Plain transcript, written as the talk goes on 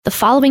The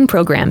following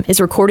program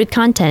is recorded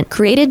content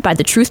created by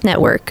the Truth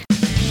Network.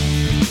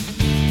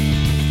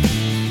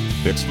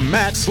 It's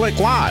Matt Slick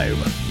Live.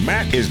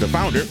 Matt is the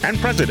founder and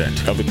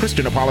president of the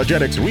Christian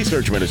Apologetics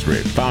Research Ministry,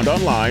 found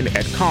online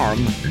at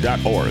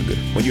carm.org.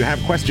 When you have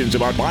questions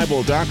about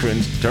Bible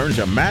doctrines, turn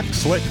to Matt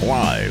Slick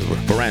Live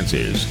for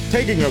answers.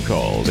 Taking your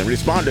calls and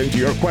responding to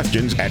your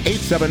questions at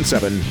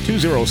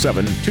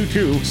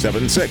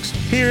 877-207-2276.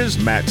 Here's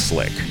Matt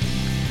Slick.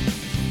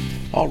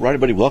 All right,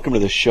 everybody, welcome to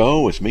the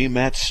show. It's me,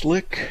 Matt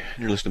Slick.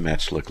 You're listening to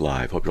Matt Slick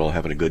Live. Hope you're all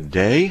having a good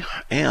day.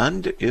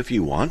 And if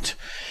you want,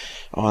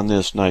 on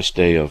this nice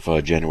day of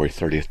January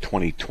 30th,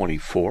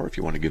 2024, if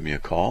you want to give me a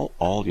call,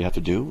 all you have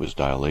to do is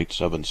dial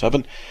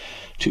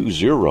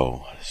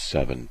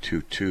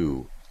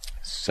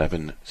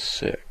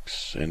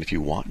 877-207-2276. And if you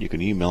want, you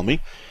can email me.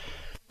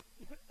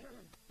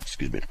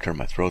 Excuse me, to clear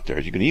my throat there.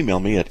 You can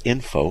email me at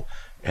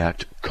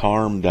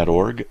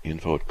info@carm.org,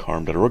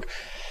 info@carm.org.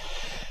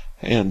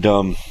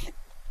 And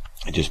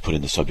I just put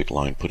in the subject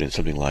line, put in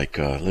something like,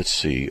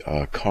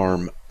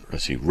 CARM,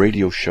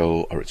 radio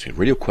show, or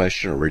radio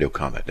question or radio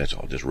comment. That's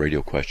all, just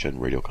radio question,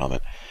 radio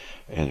comment,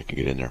 and it can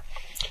get in there.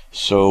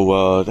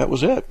 So that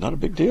was it. Not a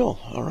big deal.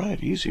 All right,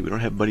 easy. We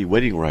don't have anybody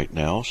waiting right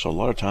now, so a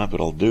lot of times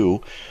what I'll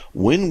do,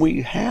 when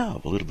we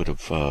have a little bit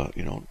of,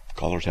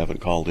 callers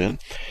haven't called in,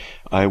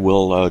 I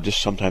will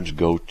just sometimes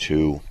go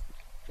to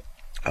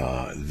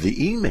the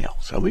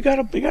emails. And we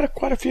got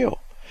quite a few.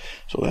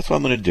 So that's what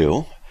I'm going to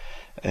do.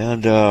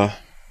 And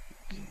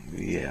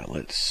yeah,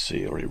 let's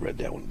see. I already read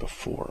that one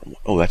before.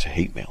 Oh, that's a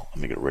hate mail. Let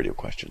me go to radio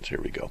questions. Here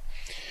we go.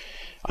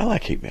 I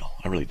like hate mail.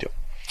 I really do.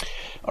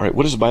 All right,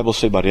 what does the Bible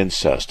say about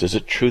incest? Is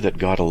it true that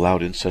God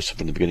allowed incest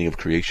from the beginning of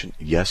creation?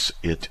 Yes,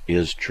 it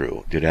is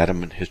true. Did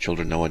Adam and his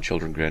children, Noah and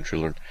children,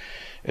 grandchildren,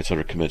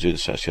 etc., commit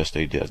incest? Yes,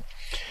 they did.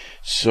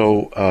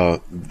 So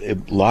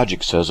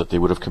logic says that they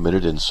would have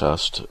committed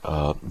incest,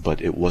 but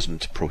it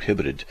wasn't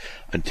prohibited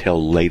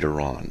until later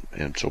on.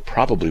 And so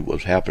probably what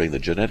was happening, the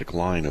genetic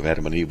line of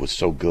Adam and Eve was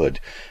so good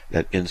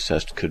that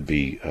incest could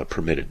be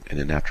permitted. And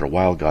then after a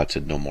while, God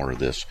said, no more of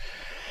this.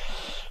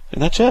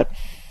 And that's it.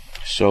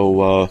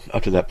 So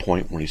up to that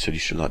point when he said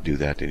you should not do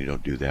that, and you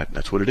don't do that, and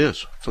that's what it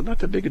is. So not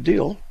that big a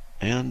deal.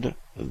 And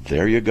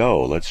there you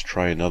go. Let's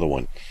try another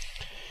one.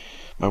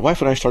 My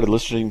wife and I started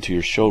listening to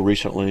your show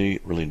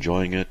recently, really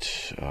enjoying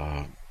it.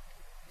 I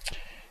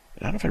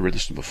don't know if I read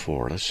this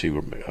before. Let's see.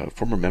 We're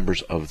former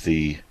members of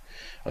a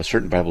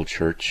certain Bible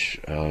church.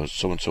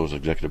 So-and-so is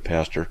executive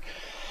pastor.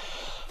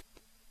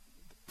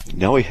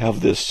 Now we have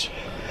this...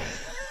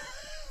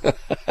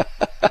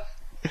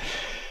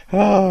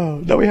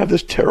 now we have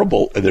this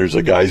terrible... And there's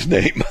a guy's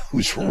name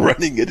who's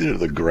running it into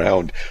the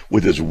ground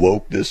with his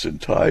wokeness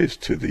and ties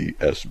to the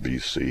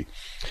SBC.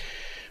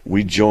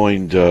 We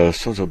joined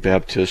so-and-so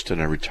Baptist, and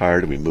I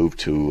retired, and we moved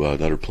to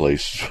another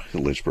place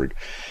in Lynchburg.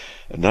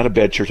 Not a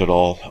bad church at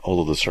all,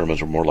 although the sermons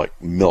were more like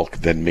milk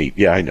than meat.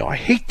 Yeah, I know. I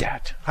hate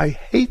that.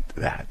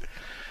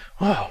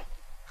 Wow.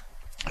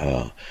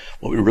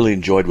 What we really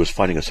enjoyed was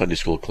finding a Sunday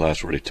school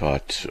class where they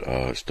taught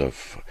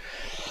stuff.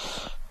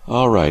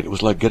 All right. It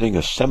was like getting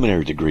a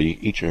seminary degree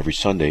each and every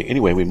Sunday.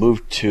 Anyway, we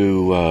moved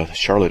to the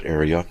Charlotte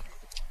area,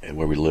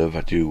 where we live.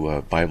 I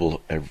do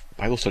Bible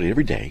study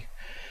every day,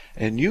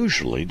 and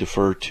usually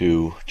defer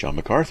to John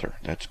MacArthur.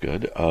 That's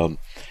good.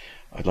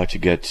 I'd like to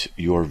get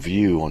your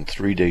view on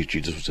 3 days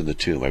Jesus was in the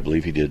tomb. I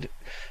believe he did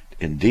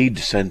indeed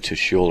descend to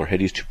Sheol or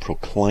Hades to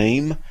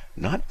proclaim,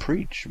 not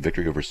preach,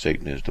 victory over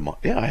Satan and his demon.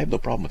 Yeah, I have no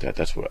problem with that.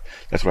 That's what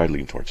I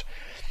lean towards.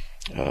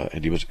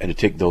 And to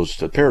take those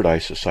to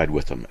paradise aside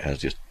with him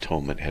as the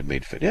atonement had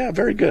made fit. Yeah,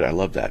 very good. I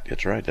love that.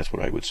 That's right. That's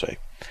what I would say.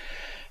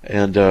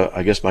 And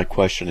I guess my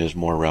question is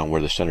more around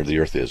where the center of the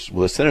earth is.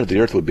 Well, the center of the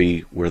earth would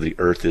be where the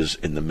earth is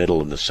in the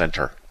middle, in the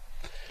center.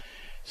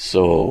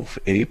 So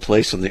any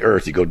place on the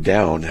earth you go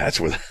down, that's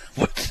where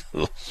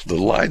the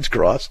lines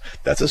cross.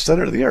 That's the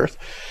center of the earth.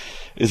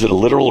 Is it a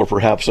literal or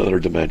perhaps another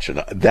dimension?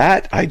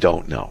 That I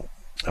don't know.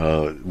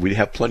 We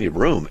have plenty of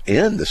room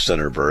in the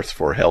center of earth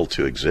for hell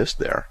to exist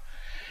there.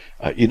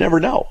 You never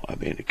know. I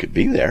mean, it could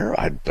be there,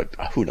 but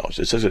who knows?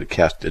 It says it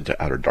cast into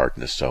outer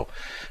darkness, so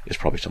it's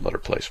probably some other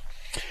place.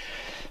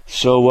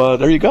 So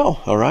there you go.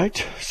 All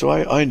right. So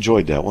I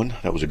enjoyed that one.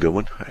 That was a good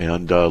one.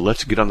 And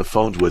let's get on the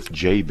phones with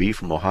JB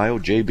from Ohio.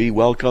 JB,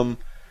 welcome.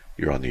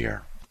 You're on the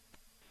air.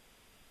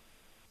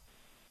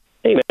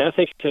 Hey, man.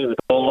 Thanks for taking the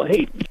call.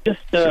 Hey,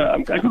 just I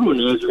go to a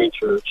Nazarene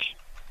church.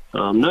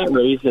 I'm not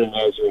raised in a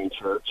Nazarene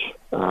church,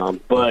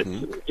 but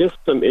just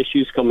some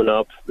issues coming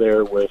up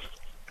there with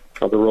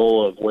the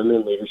role of women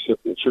in leadership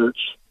in the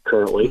church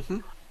currently.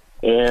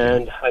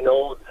 And I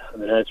know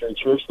the Nazarene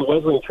church, the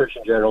Wesleyan church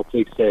in general,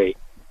 takes a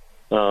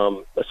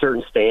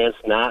certain stance,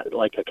 not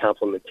like a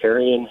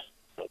complementarian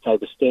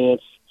type of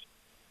stance.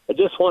 I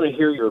just want to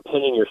hear your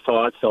opinion, your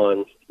thoughts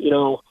on,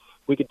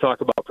 we could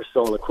talk about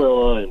Priscilla and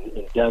Aquila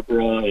and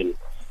Deborah and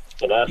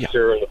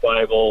Esther in the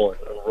Bible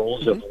and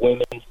roles of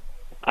women.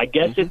 I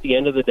guess at the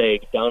end of the day,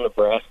 down to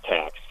brass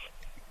tacks,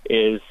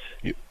 is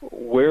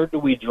where do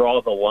we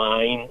draw the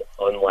line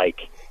on,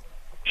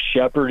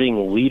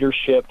 shepherding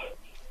leadership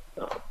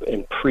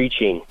and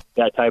preaching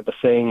that type of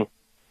thing,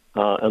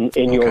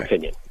 in your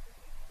opinion?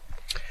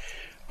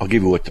 I'll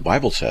give you what the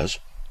Bible says.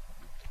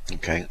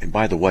 Okay, and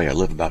by the way, I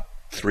live about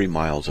 3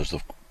 miles as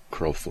the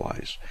crow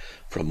flies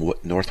from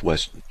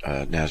Northwest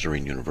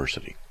Nazarene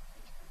University.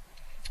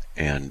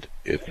 And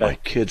if my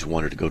kids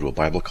wanted to go to a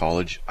Bible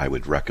college, I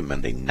would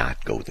recommend they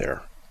not go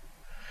there.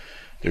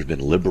 There's been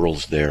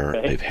liberals there.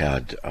 Okay. They've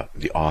had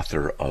the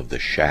author of The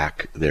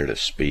Shack there to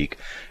speak,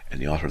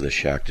 and the author of The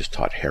Shack just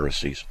taught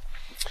heresies.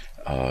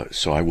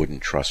 So I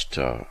wouldn't trust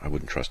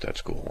that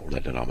school or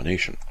that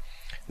denomination.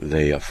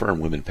 They affirm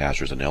women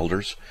pastors and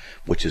elders,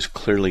 which is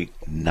clearly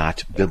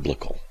not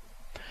biblical.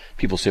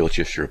 People say, well, it's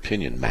just your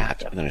opinion,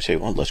 Matt. And then I say,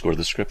 well, let's go to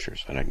the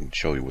scriptures, and I can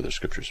show you where the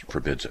scriptures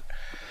forbids it.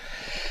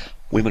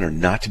 Women are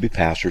not to be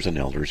pastors and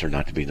elders, are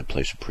not to be in the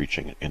place of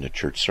preaching in a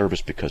church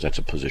service, because that's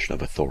a position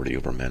of authority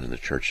over men in the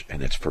church,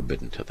 and it's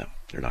forbidden to them.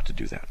 They're not to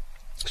do that.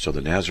 So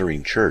the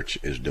Nazarene Church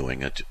is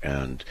doing it,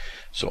 and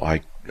so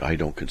I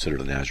don't consider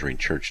the Nazarene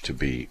Church to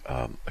be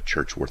a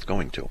church worth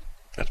going to.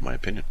 That's my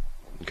opinion.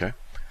 Okay?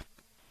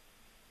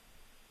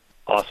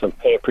 Awesome.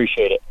 I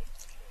appreciate it.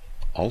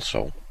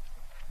 Also,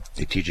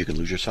 they teach you can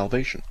lose your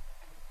salvation.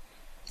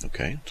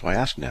 Okay, so I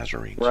asked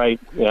Nazarenes. Right,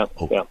 yeah.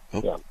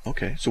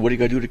 Okay, so what do you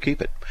got to do to keep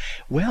it?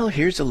 Well,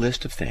 here's a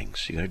list of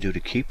things you got to do to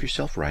keep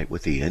yourself right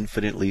with the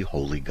infinitely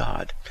holy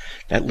God.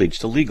 That leads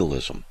to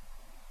legalism.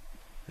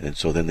 And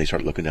so then they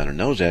start looking down their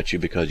nose at you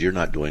because you're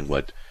not doing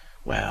what,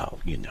 well,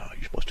 you're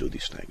supposed to do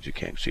these things. You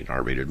can't see an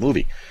R-rated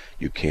movie.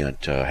 You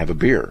can't have a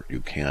beer.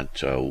 You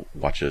can't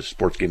watch a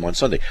sports game on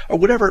Sunday, or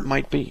whatever it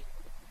might be.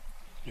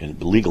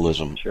 And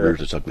legalism rears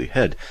its ugly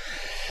head.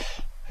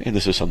 And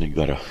this is something you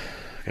got to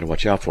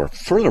watch out for.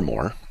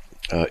 Furthermore,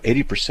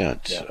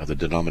 80% of the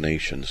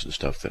denominations and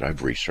stuff that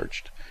I've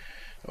researched,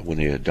 when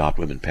they adopt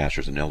women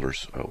pastors and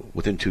elders,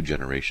 within 2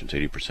 generations,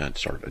 80%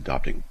 start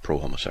adopting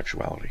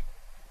pro-homosexuality.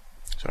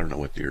 So I don't know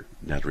what your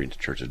Nazarene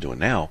church is doing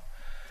now,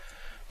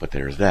 but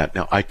there's that.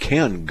 Now, I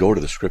can go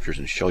to the scriptures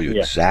and show you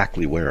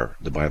exactly where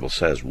the Bible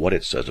says, what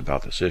it says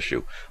about this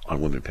issue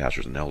on women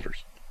pastors and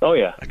elders. Oh,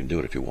 yeah. I can do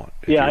it if you want.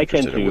 I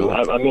can too.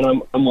 I mean,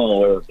 I'm all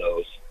aware of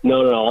those.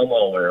 No, I'm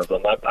all aware of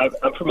them.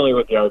 I'm familiar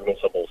with the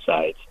arguments of both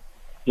sides.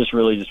 Just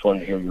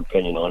wanted to hear your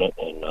opinion on it,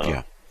 and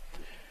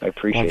I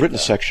appreciate it. I've written a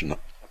section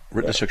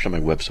on my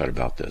website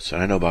about this,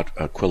 and I know about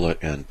Aquila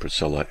and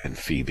Priscilla and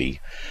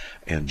Phoebe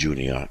and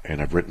Junia,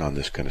 and I've written on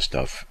this kind of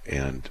stuff,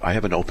 and I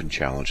have an open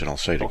challenge, and I'll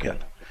say it again.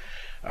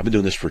 I've been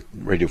doing this for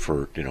radio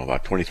for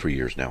about 23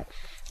 years now,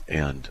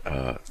 and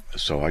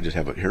so I just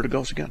have it. Here it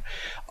goes again.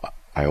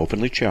 I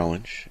openly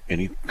challenge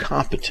any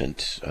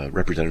competent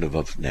representative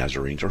of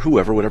Nazarenes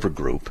or whatever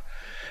group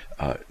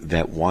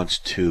that wants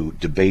to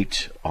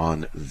debate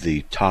on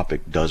the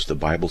topic, does the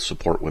Bible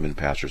support women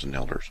pastors and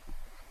elders?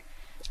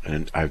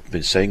 And I've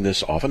been saying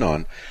this off and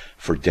on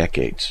for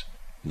decades.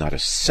 Not a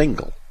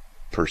single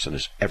person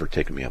has ever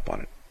taken me up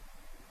on it.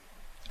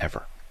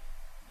 Ever.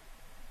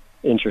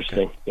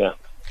 Interesting. Okay.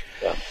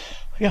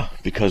 Yeah,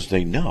 because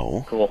they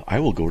know I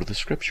will go to the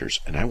scriptures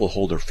and I will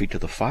hold their feet to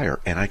the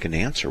fire and I can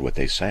answer what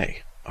they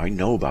say. I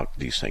know about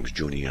these things,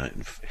 Junia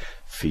and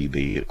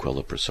Phoebe,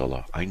 Aquila,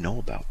 Priscilla. I know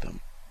about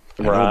them.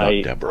 I know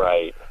about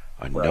Deborah.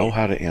 I know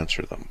how to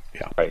answer them.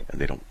 Yeah,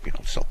 and they don't,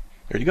 so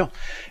there you go.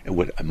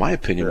 And in my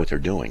opinion, what they're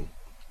doing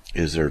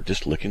is they're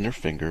just licking their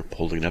finger,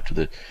 holding it up to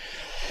the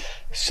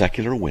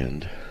secular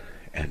wind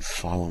and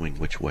following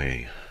which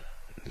way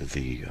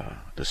the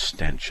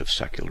stench of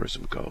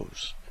secularism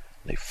goes.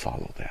 They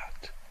follow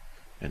that.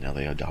 And now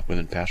they adopt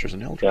women pastors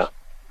and elders. Yeah.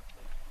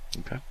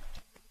 Okay.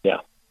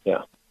 Yeah.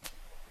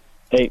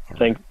 Hey,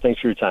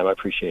 thanks for your time. I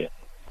appreciate it.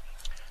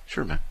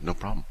 Sure, man. No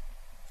problem.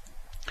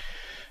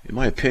 In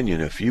my opinion,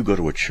 if you go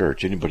to a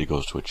church, anybody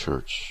goes to a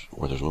church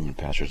where there's women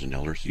pastors and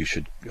elders, you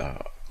should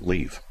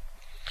leave.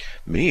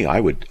 Me, I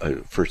would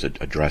first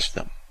address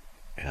them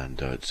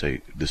and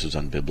say, this is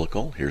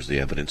unbiblical. Here's the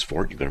evidence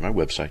for it. You go to my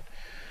website,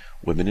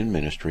 Women in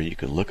Ministry. You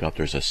can look up.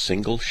 There's a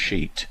single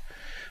sheet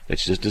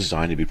that's just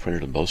designed to be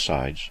printed on both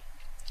sides.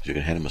 So you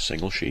can hand them a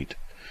single sheet,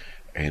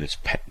 and it's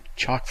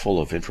chock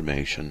full of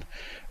information,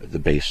 the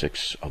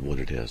basics of what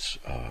it is,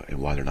 and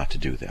why they're not to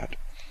do that.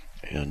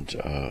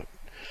 And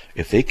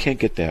if they can't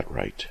get that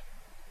right,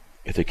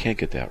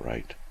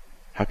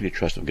 how can you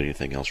trust them getting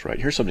anything else right?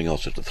 Here's something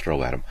else just to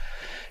throw at them.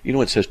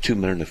 It says 2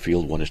 men in the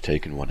field, one is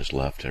taken, one is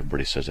left.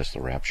 Everybody says that's the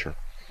rapture.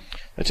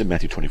 That's in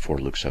Matthew 24,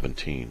 Luke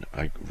 17.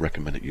 I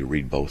recommend that you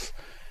read both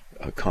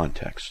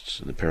contexts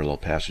and the parallel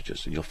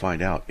passages, and you'll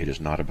find out it is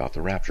not about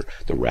the rapture.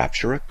 The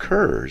rapture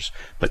occurs,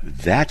 but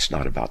that's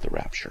not about the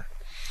rapture.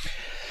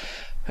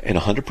 And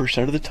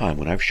 100% of the time,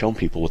 when I've shown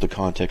people what the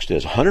context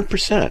is,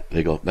 100%,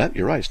 they go, Matt,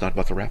 you're right, it's not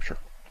about the rapture.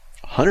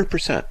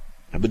 100%.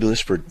 I've been doing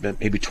this for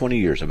maybe 20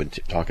 years. I've been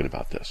talking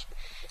about this.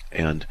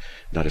 And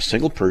not a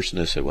single person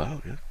has said,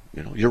 well,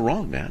 you're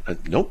wrong, man.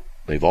 Nope.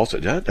 They've all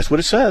said, yeah, that's what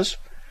it says.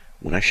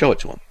 When I show it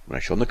to them, when I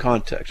show them the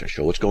context, I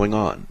show what's going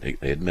on, they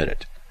admit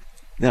it.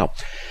 Now,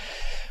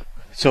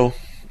 so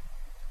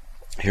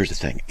here's the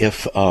thing.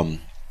 If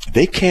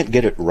they can't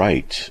get it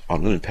right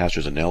on women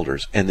pastors and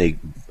elders, and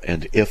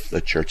if the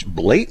church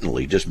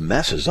blatantly just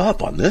messes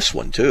up on this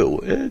one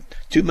too,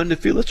 2 men to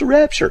feel it's a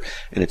rapture,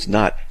 and it's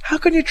not. How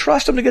can you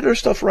trust them to get their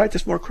stuff right?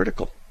 That's more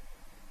critical.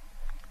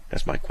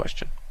 That's my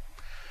question.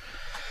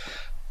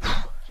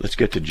 Let's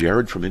get to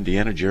Jared from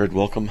Indiana. Jared,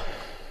 welcome.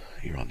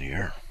 You're on the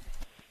air.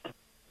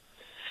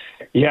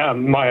 Yeah,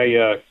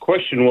 my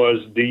question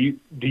was: Do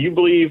you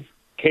believe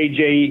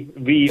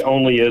KJV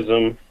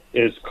onlyism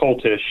is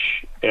cultish,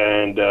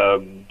 and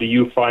do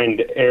you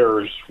find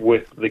errors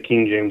with the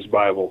King James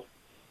Bible?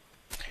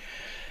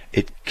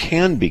 It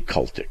can be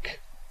cultic,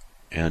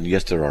 and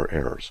yes, there are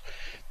errors.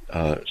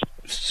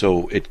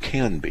 So it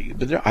can be.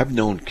 But I've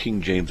known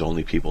King James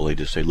only people, they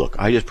just say, look,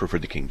 I just prefer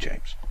the King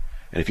James.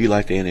 And if you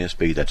like the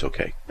NASB, that's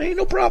okay. Hey,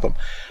 no problem.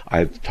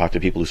 I've talked to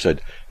people who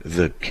said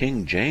the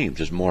King James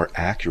is more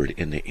accurate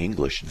in the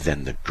English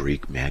than the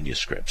Greek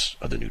manuscripts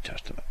of the New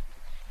Testament.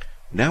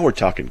 Now we're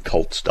talking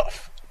cult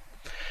stuff.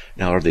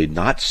 Now, are they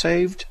not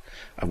saved?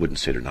 I wouldn't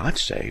say they're not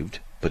saved,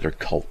 but they're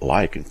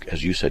cult-like, and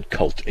as you said,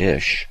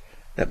 cult-ish.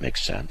 That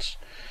makes sense.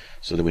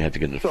 So then we have to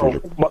get into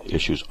further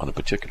issues on a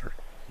particular.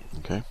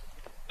 Okay.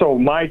 So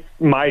my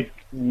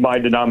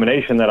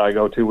denomination that I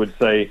go to would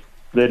say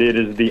that it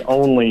is the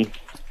only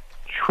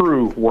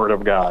true Word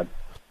of God.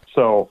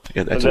 So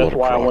yeah, that's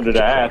why I wanted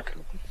to ask.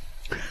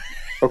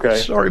 Okay.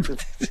 Sorry,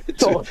 but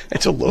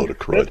it's a load of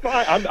crud. It's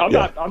fine. I'm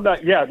not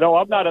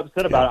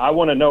upset about it. I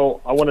want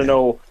to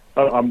know.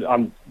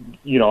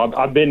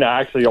 I've been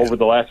actually over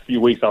the last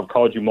few weeks. I've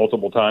called you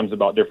multiple times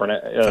about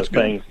different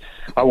things.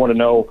 I want to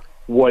know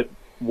what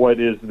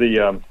is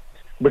the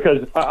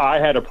because I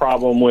had a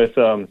problem with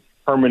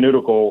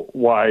hermeneutical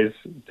wise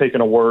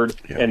taking a word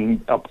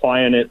and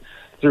applying it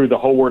through the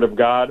whole Word of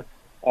God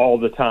all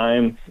the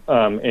time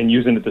and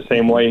using it the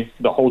same way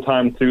the whole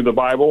time through the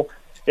Bible.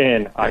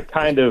 And I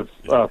kind of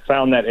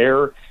found that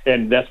error,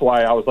 and that's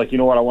why I was like, you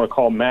know what, I want to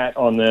call Matt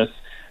on this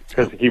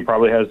because he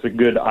probably has a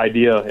good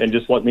idea, and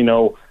just let me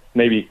know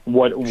maybe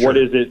what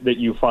is it that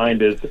you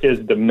find is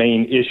the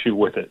main issue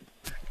with it.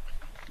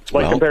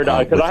 Like compared to,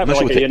 because I have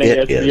like an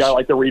NASB I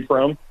like to read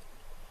from.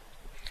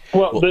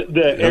 Well,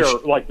 the error,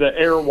 like the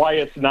error, why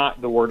it's not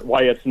the word,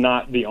 why it's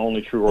not the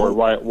only true word,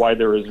 why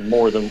there is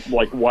more than,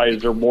 like, why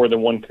is there more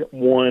than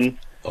one?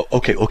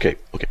 Okay.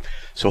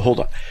 So hold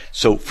on.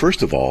 So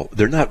first of all,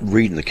 they're not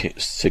reading the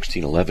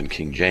 1611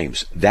 King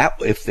James. That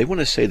if they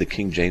want to say the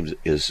King James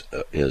is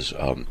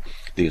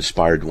the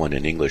inspired one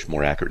in English,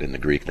 more accurate in the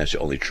Greek, and that's the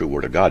only true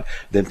Word of God,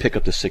 then pick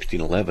up the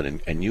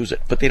 1611 and use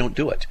it. But they don't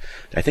do it.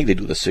 I think they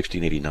do the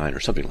 1689 or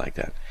something like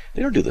that.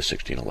 They don't do the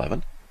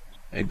 1611.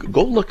 And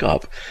go look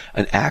up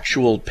an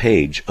actual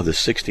page of the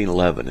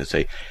 1611 and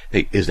say,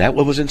 hey, is that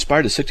what was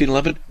inspired, the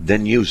 1611?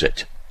 Then use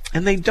it.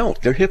 And they don't.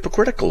 They're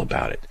hypocritical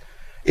about it.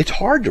 It's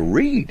hard to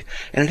read,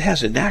 and it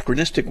has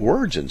anachronistic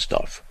words and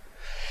stuff.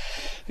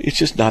 It's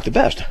just not the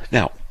best.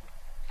 Now,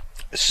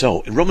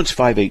 so in Romans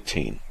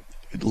 5:18,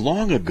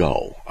 long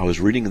ago, I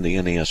was reading in the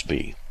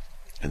NASB,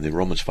 and the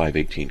Romans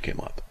 5:18 came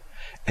up,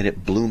 and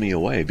it blew me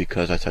away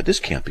because I thought, this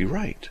can't be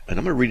right. And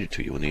I'm going to read it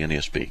to you in the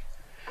NASB.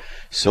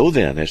 So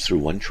then, as through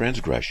one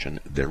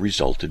transgression there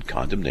resulted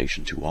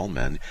condemnation to all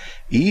men,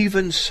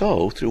 even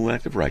so through an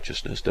act of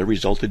righteousness there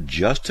resulted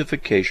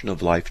justification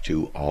of life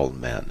to all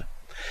men.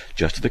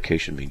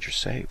 Justification means you're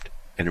saved,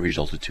 and it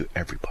resulted to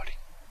everybody.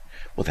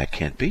 Well, that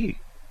can't be,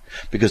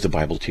 because the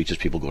Bible teaches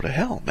people go to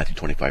hell, Matthew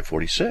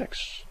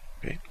 25:46,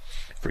 okay,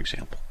 for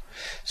example.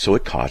 So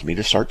it caused me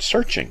to start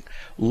searching.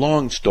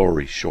 Long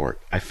story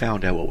short, I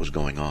found out what was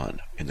going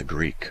on in the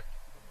Greek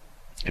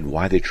and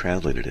why they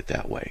translated it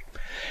that way.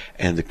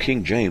 And the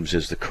King James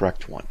is the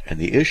correct one. And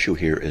the issue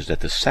here is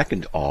that the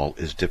second all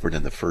is different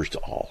than the first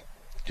all.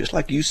 Just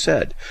like you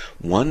said,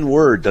 one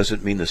word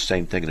doesn't mean the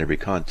same thing in every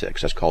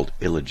context. That's called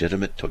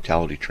illegitimate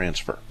totality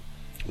transfer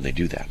when they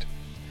do that.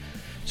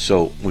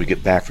 So when we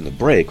get back from the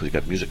break, we've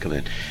got music coming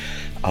in,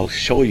 I'll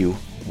show you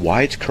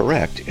why it's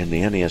correct in the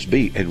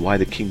NASB and why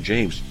the King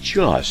James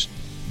just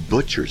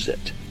butchers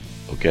it,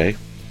 okay?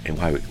 And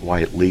why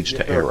it leads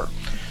to error.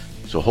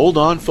 So hold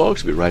on,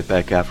 folks. We'll be right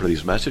back after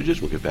these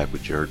messages. We'll get back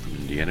with Jared from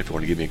Indiana. If you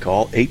want to give me a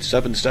call,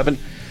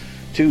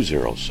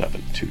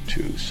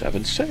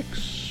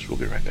 877-207-2276. We'll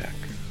be right back.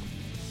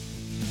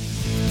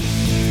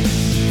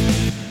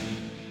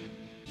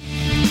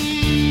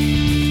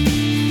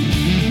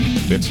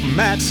 It's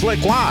Matt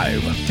Slick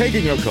Live,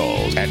 taking your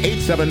calls at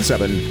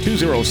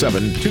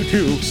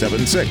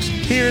 877-207-2276.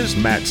 Here's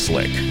Matt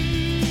Slick.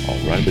 All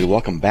right, everybody,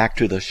 welcome back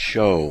to the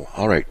show.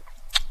 All right,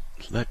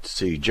 let's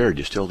see. Jared,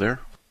 you still there?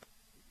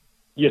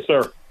 Yes,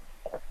 sir.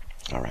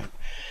 All right.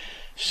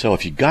 So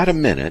if you got a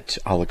minute,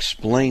 I'll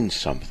explain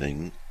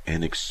something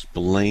and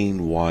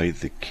explain why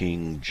the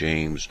King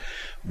James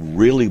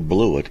really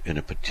blew it in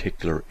a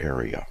particular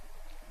area.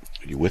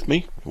 Are you with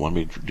me? You want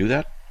me to do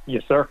that?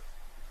 Yes, sir.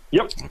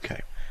 Yep.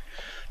 Okay.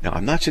 Now,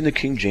 I'm not saying the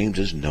King James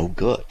is no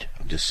good.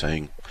 I'm just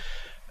saying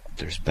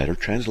there's better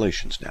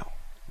translations now.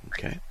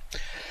 Okay?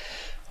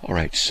 All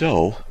right,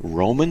 so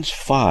Romans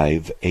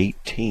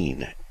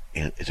 5:18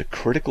 And it's a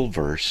critical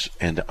verse,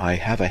 and I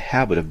have a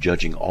habit of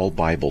judging all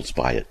Bibles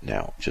by it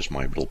now. Just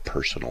my little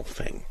personal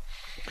thing.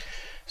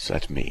 So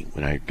that's me.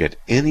 When I get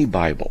any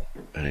Bible,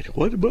 and I go,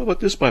 what about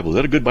this Bible? Is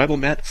that a good Bible,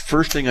 Matt?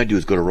 First thing I do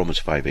is go to Romans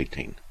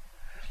 5:18.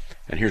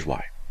 And here's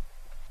why.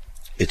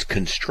 It's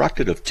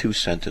constructed of two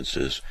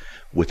sentences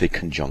with a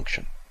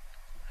conjunction.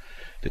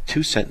 The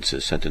two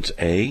sentences, sentence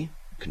A,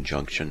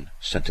 conjunction,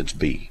 sentence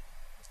B.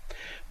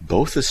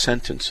 Both the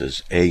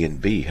sentences, A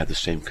and B, have the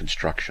same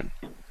construction.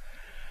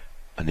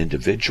 An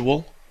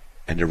individual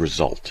and a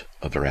result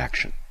of their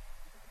action.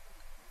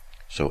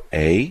 So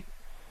A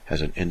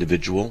has an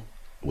individual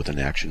with an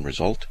action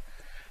result,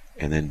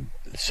 and then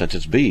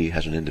sentence B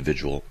has an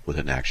individual with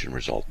an action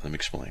result. Let me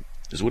explain.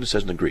 This is what it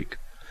says in the Greek.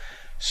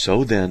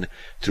 So then,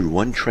 through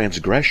one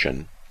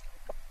transgression,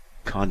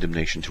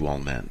 condemnation to all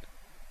men.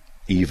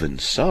 Even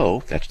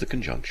so, that's the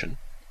conjunction,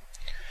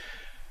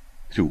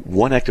 through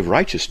one act of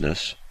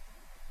righteousness,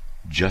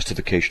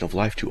 justification of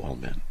life to all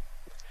men.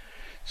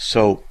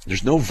 So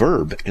there's no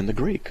verb in the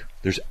Greek.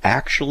 There's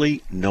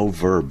actually no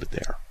verb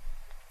there.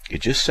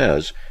 It just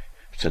says,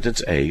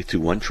 sentence A, through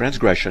one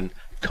transgression,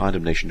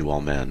 condemnation to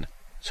all men.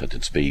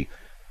 Sentence B,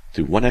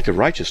 through one act of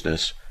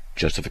righteousness,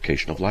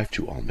 justification of life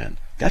to all men.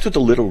 That's what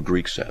the literal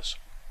Greek says.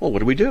 Well, what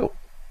do we do?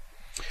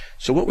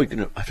 So what we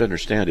have to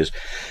understand is,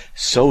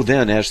 so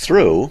then as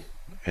through,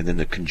 and then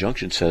the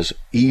conjunction says,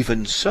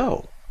 even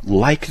so,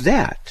 like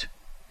that.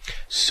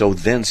 So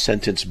then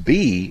sentence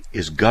B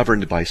is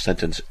governed by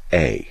sentence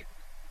A.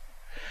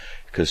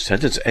 Because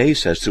sentence A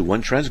says, through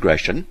one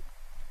transgression,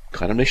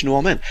 condemnation to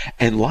all men.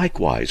 And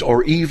likewise,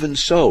 or even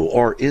so,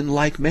 or in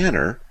like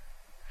manner,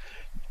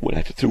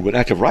 through one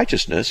act of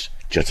righteousness,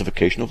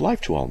 justification of life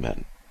to all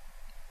men.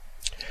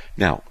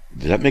 Now,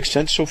 does that make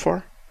sense so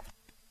far?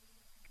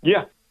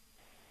 Yeah.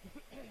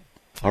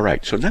 All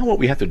right, so now what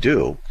we have to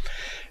do,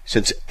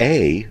 since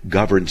A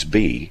governs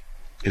B,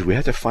 is we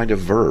have to find a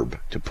verb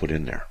to put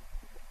in there.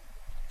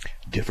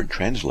 Different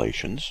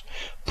translations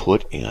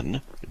put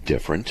in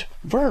different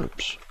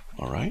verbs.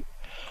 All right?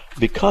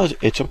 Because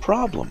it's a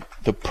problem.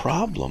 The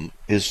problem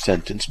is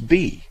sentence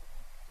B,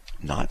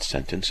 not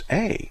sentence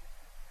A.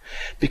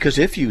 Because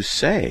if you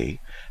say,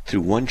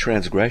 through one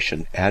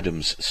transgression,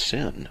 Adam's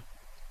sin,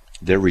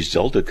 there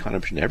resulted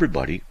condemnation to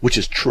everybody, which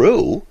is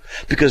true,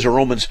 because in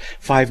Romans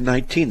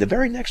 5:19, the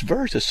very next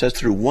verse, it says,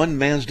 through one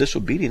man's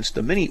disobedience,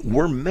 the many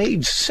were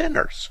made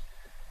sinners.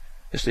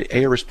 It's the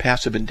aorist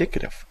passive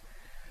indicative.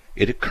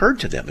 It occurred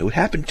to them. It would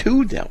happen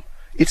to them.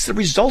 It's the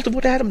result of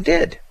what Adam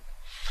did.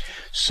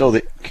 So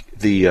well,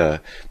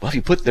 if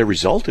you put the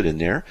resulted in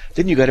there,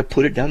 then you got to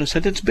put it down in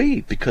sentence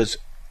B, because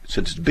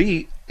sentence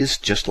B is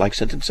just like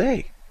sentence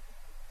A.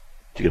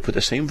 You got to put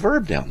the same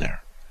verb down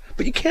there.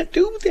 But you can't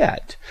do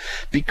that,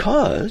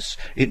 because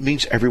it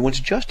means everyone's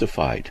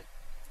justified.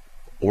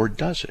 Or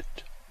does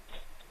it?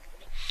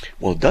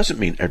 Well, it doesn't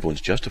mean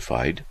everyone's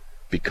justified,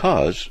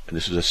 because, and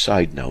this is a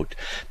side note,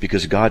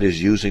 because God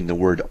is using the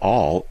word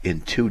all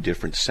in two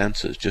different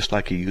senses, just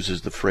like he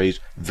uses the phrase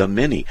the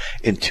many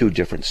in two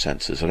different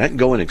senses. And I can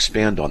go and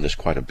expand on this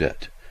quite a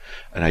bit.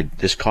 And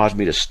this caused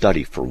me to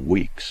study for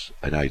weeks,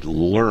 and I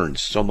learned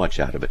so much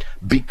out of it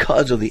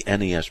because of the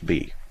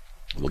NASB.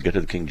 We'll get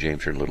to the King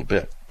James here in a little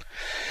bit.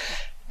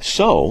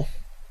 So,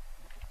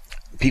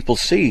 people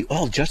see,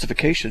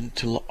 justification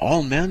to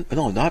all men.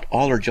 No, not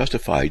all are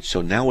justified.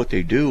 So now what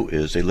they do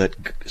is they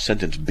let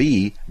sentence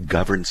B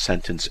govern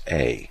sentence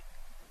A.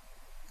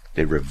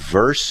 They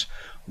reverse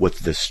what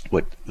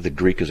the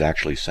Greek is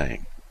actually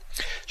saying.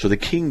 So the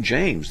King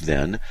James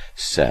then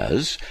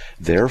says,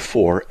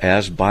 therefore,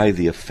 as by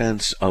the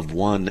offense of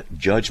one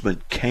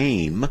judgment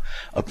came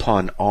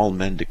upon all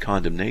men to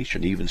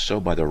condemnation, even so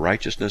by the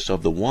righteousness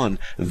of the one,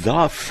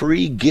 the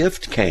free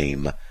gift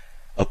came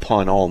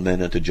upon all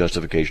men unto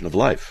justification of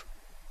life.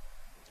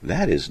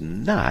 That is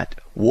not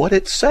what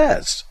it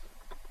says.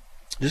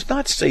 It does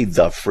not say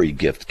the free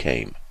gift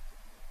came.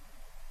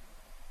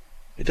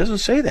 It doesn't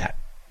say that.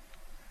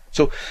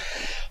 So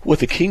what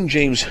the King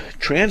James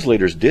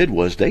translators did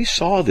was they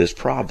saw this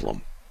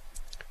problem,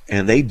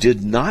 and they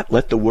did not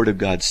let the Word of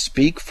God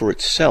speak for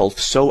itself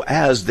so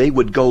as they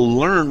would go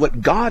learn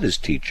what God is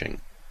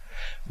teaching.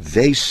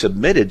 They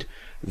submitted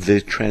the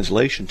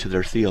translation to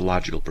their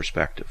theological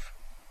perspective,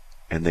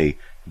 and they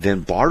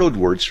then borrowed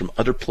words from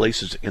other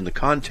places in the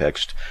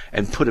context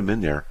and put them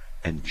in there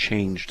and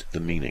changed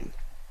the meaning.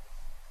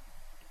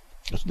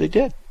 That's what they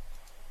did.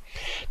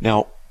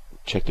 Now,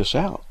 check this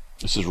out.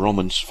 This is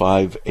Romans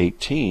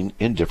 5:18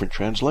 in different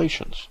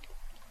translations.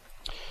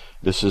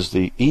 This is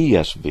the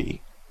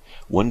ESV.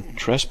 One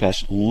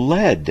trespass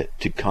led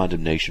to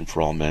condemnation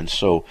for all men,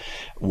 so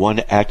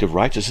one act of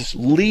righteousness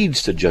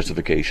leads to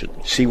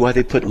justification. See why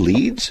they put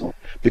leads?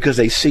 Because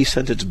they see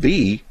sentence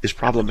B is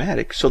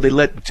problematic, so they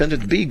let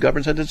sentence B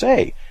govern sentence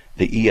A.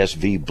 The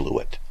ESV blew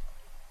it.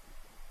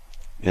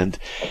 And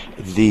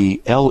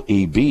the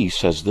LEB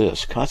says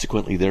this,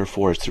 consequently,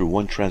 therefore, as through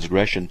one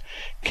transgression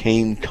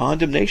came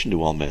condemnation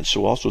to all men,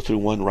 so also through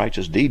one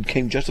righteous deed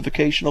came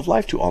justification of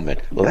life to all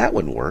men. Well, that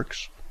one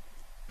works,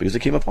 because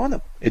it came upon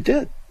them. It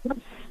did.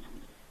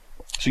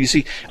 So you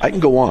see, I can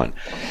go on.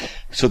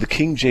 So the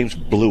King James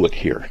blew it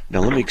here.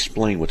 Now let me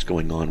explain what's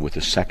going on with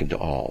the second to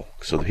all,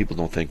 so that people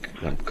don't think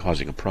I'm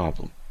causing a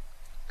problem.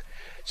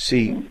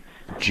 See,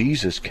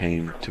 Jesus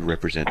came to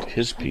represent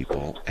his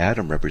people.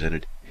 Adam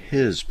represented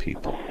his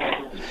people.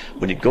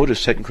 When you go to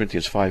 2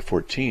 Corinthians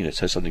 5:14, it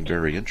says something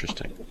very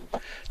interesting.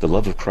 The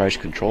love of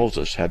Christ controls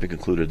us, having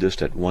concluded this,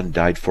 that one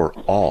died for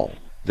all.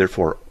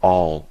 Therefore,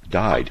 all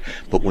died.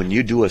 But when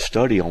you do a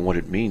study on what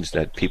it means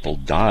that people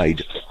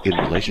died in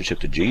relationship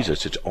to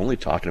Jesus, it's only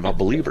talking about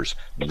believers,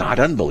 not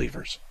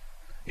unbelievers.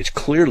 It's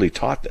clearly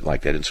taught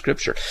like that in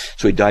Scripture.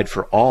 So he died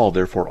for all,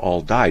 therefore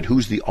all died.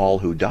 Who's the all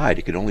who died?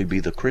 It could only be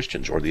the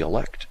Christians or the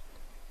elect.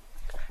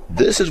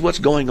 This is what's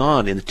going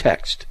on in the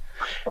text.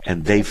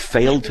 And they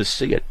failed to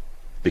see it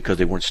because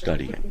they weren't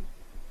studying.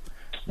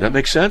 Does that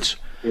make sense?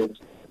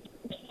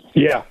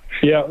 Yeah.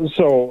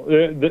 So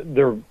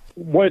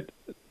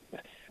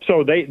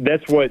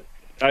that's what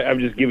I'm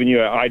just giving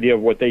you an idea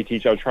of what they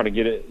teach. I was trying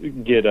to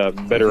get a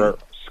better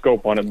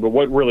scope on it. But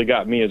what really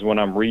got me is when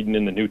I'm reading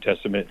in the New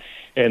Testament,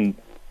 and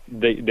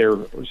they're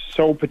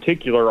so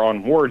particular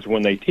on words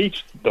when they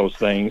teach those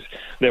things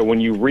that when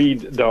you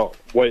read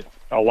what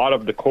a lot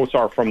of the quotes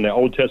are from the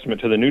Old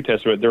Testament to the New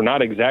Testament, they're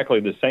not exactly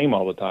the same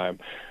all the time.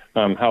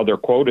 How they're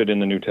quoted in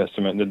the New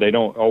Testament, that they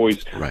don't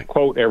always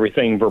quote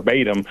everything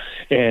verbatim.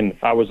 And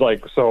I was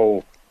like,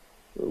 so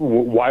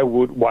why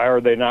are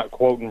they not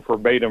quoting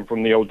verbatim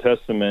from the Old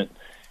Testament?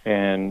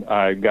 And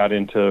I got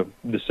into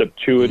the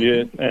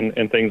Septuagint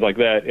and things like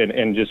that,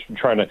 and just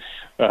trying to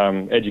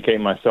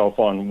educate myself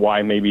on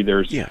why maybe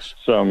there's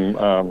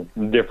some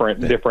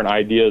different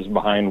ideas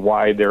behind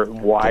why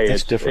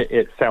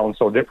it sounds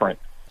so different.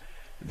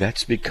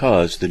 That's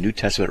because the New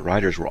Testament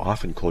writers were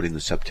often quoting the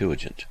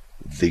Septuagint.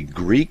 The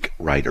Greek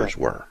writers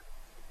were.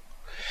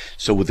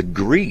 So with the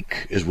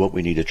Greek is what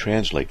we need to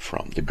translate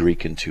from. The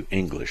Greek into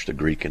English, the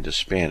Greek into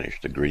Spanish,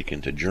 the Greek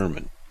into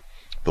German.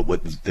 But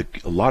what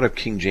a lot of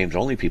King James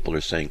only people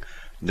are saying,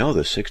 no, the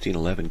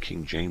 1611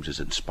 King James is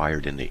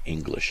inspired in the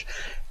English.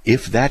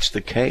 If that's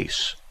the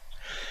case,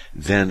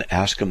 then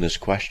ask them this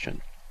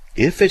question.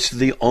 If it's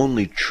the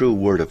only true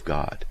Word of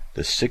God,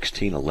 the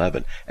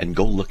 1611, and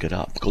go look it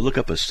up. Go look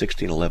up a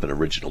 1611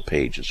 original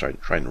page and start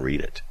trying to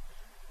read it.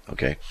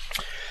 Okay?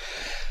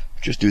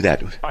 Just do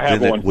that. I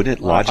have one. Wouldn't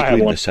it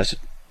logically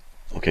necessitate?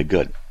 Okay,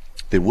 good.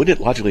 Then wouldn't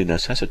it logically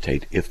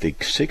necessitate, if the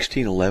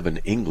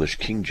 1611 English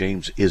King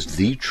James is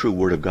the true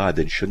Word of God,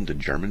 then shouldn't the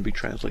German be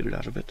translated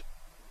out of it?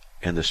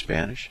 And the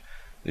Spanish,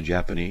 the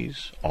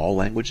Japanese, all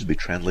languages be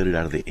translated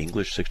out of the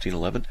English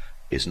 1611?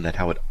 Isn't that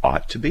how it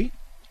ought to be?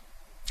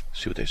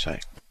 See what they say.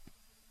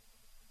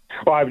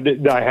 Well,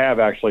 I have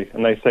actually,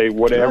 and they say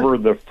whatever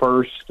the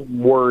first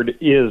word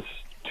is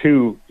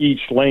to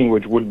each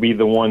language would be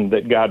the one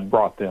that God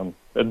brought them,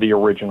 the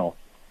original.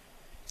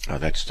 Oh,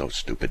 that's so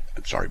stupid.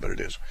 I'm sorry, but it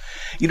is.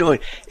 You know,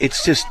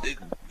 it's just,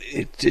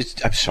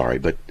 I'm sorry,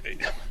 but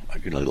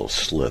I'm going a little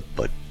slip,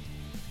 but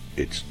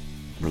it's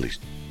really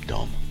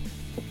dumb.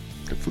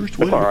 The first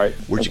one. All right.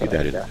 Where'd you get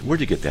that in? Where'd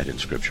you get that in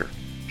Scripture?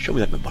 Show me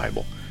that in the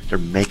Bible. They're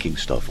making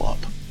stuff up.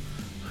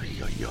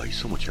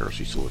 So much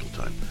heresy, so little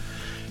time.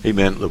 Hey,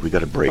 man, look, we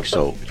got a break,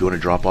 so if you want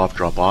to drop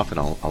off, and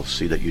I'll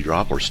see that you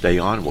drop, or stay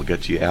on, and we'll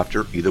get to you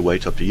after. Either way,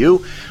 it's up to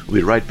you. We'll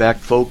be right back,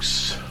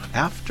 folks,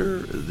 after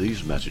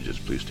these messages.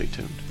 Please stay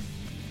tuned.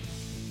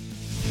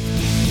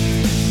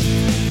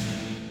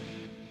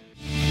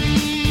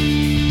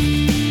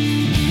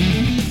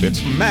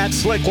 It's Matt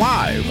Slick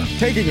Live,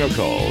 taking your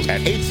calls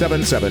at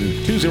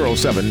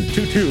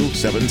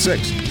 877-207-2276.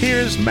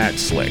 Here's Matt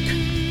Slick.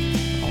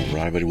 All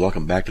right, everybody,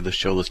 welcome back to the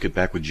show. Let's get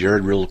back with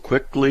Jared real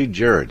quickly.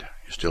 Jared,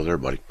 you're still there,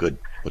 buddy. Good.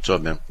 What's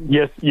up, man?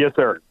 Yes,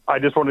 sir. I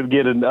just wanted to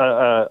get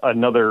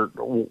another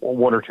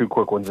one or two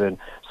quick ones in.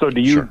 So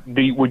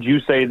would you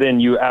say then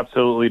you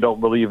absolutely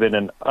don't believe in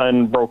an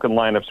unbroken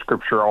line of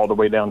Scripture all the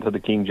way down to the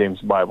King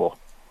James Bible?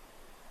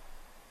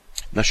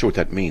 Not sure what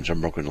that means,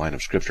 unbroken line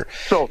of Scripture.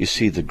 So, you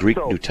see, the Greek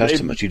New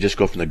Testament, you just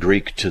go from the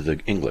Greek to the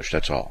English,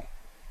 that's all.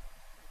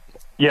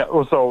 Yeah,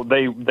 well, so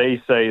they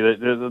say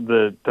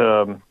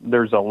that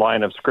there's a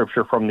line of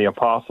Scripture from the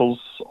apostles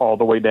all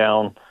the way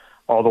down,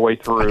 all the way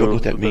through I don't know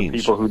what that means.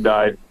 People who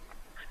died.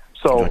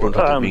 So I don't know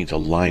what that means, a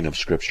line of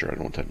Scripture. I don't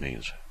know what that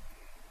means.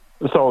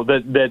 So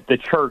that the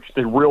church,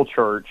 the real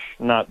church,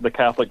 not the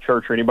Catholic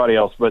Church or anybody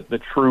else, but the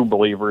true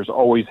believers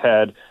always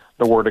had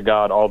the Word of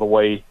God all the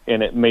way,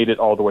 and it made it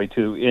all the way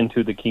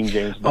into the King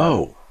James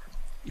Bible. Oh,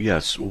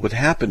 yes. What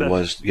happened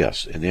was,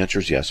 yes, and the answer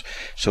is yes.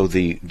 So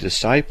the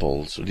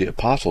disciples, the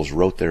apostles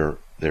wrote their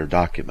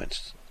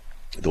documents.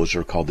 Those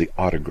are called the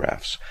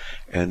autographs.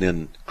 And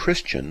then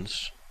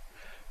Christians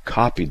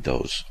copied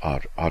those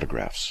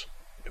autographs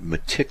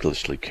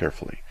meticulously,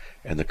 carefully.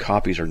 And the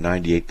copies are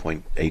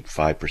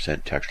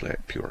 98.85% textually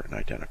pure and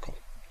identical.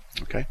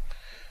 Okay?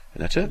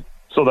 And that's it.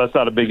 So that's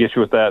not a big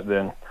issue with that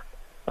then.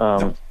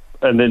 No.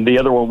 And then the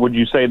other one, would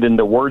you say then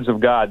the words of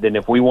God, then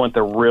if we want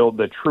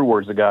the true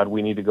words of God,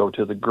 we need to go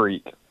to the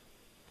Greek?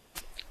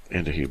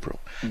 And to Hebrew.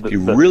 If you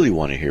really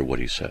want to hear what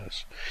he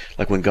says.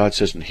 Like when God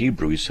says in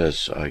Hebrew, he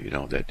says,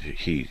 that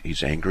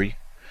he's angry.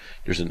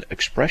 There's an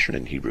expression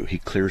in Hebrew, he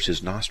clears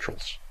his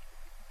nostrils.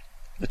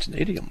 That's an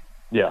idiom.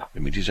 Yeah.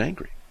 It means he's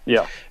angry.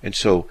 Yeah. And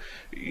so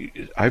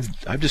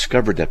I've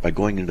discovered that by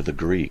going into the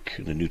Greek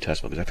in the New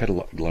Testament, because I've had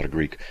a lot of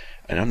Greek,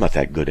 and I'm not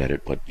that good at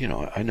it, but,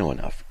 I know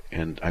enough.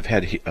 And I've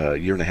had a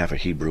year and a half of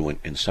Hebrew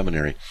in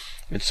seminary,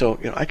 and so,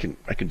 I can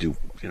do,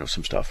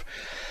 some stuff.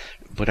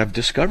 But I've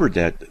discovered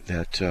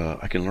that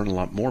I can learn a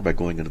lot more by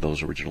going into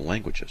those original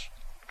languages.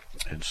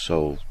 And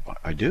so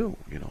I do,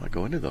 I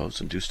go into those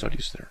and do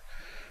studies there.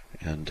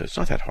 And it's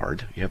not that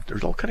hard.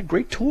 There's all kind of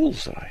great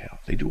tools that I have.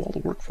 They do all the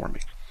work for me.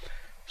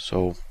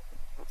 So,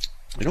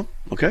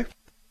 okay.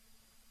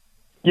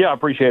 Yeah, I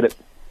appreciate it.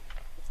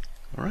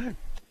 All right.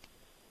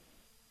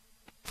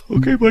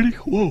 Okay, buddy.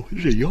 Whoa,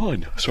 there's a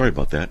yawn. Sorry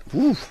about that.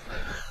 Woo.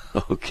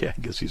 Okay, I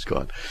guess he's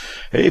gone.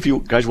 Hey, if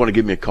you guys want to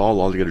give me a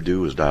call, all you got to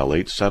do is dial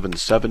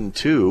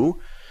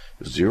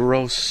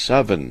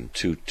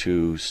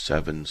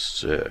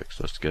 8772-072276.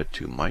 Let's get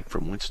to Mike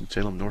from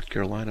Winston-Salem, North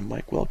Carolina.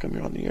 Mike, welcome.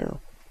 You're on the air.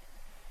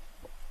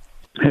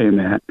 Hey,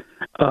 Matt.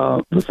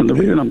 Listen, the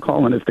reason I'm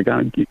calling is to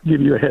kind of give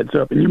you a heads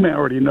up, and you may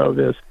already know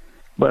this,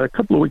 but a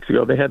couple of weeks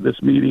ago they had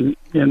this meeting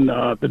in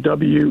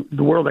the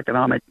World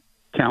Economic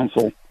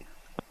Council,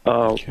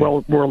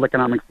 World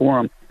Economic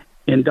Forum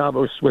in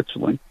Davos,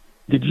 Switzerland.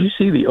 Did you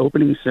see the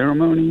opening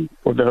ceremony,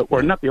 or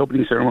not the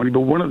opening ceremony,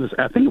 but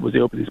I think it was the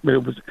opening, but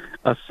it was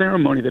a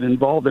ceremony that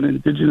involved an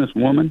indigenous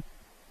woman?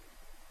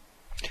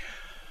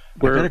 I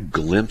got a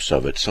glimpse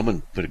of it.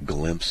 Someone put a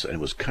glimpse, and it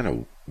was kind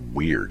of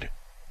weird,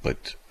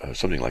 but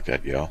something like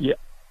that, yeah. Yeah.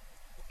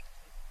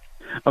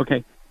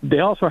 Okay. They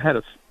also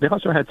had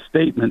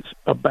statements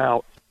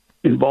about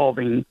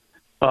involving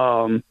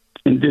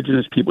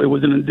indigenous people. It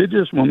was an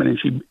indigenous woman, and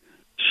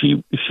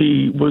she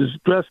was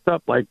dressed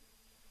up like,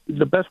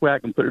 the best way I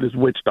can put it is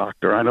witch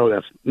doctor. I know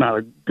that's not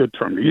a good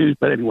term to use,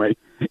 but anyway,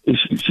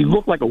 she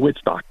looked like a witch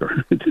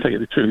doctor, to tell you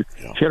the truth.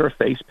 Yeah. She had her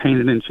face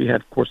painted, and she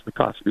had, of course, the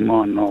costume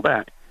on and all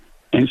that.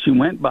 And she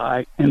went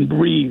by and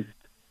breathed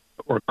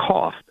or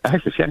coughed.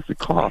 She actually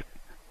coughed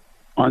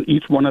on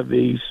each one of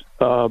these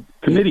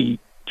committee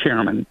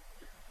chairmen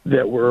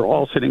that were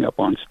all sitting up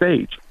on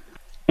stage.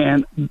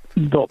 And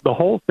the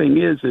whole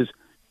thing is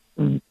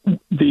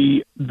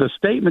the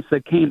statements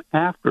that came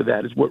after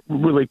that is what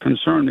really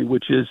concerned me,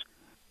 which is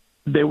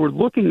they were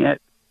looking at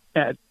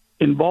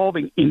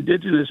involving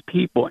indigenous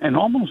people and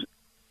almost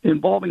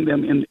involving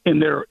them in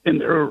their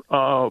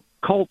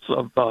cults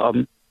of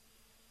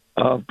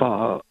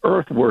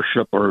earth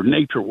worship or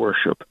nature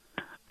worship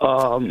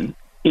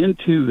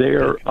into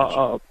their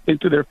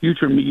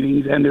future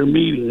meetings and their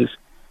meetings.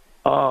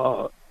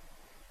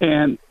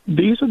 And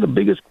these are the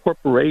biggest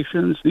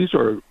corporations. These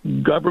are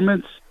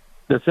governments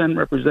that send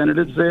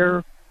representatives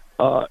there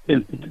to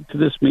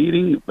this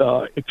meeting.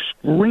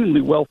 Extremely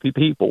wealthy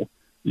people.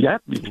 You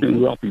have to be extremely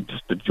wealthy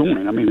just to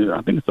join. I mean,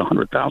 I think it's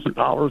 $100,000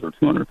 or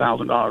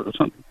 $200,000 or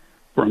something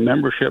for a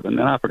membership, and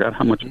then I forgot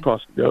how much it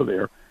costs to go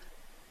there.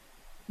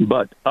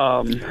 But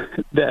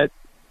that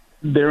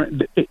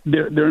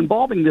they're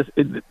involving this.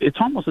 It's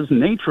almost as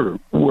nature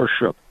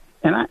worship,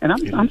 and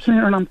I'm sitting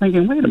here and I'm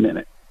thinking, wait a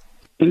minute,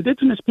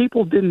 indigenous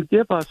people didn't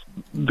give us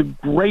the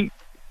great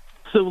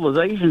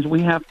civilizations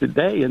we have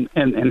today,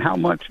 and how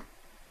much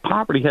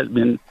poverty has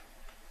been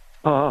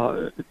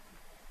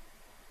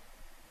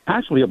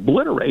actually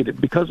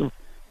obliterated because of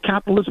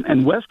capitalism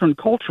and Western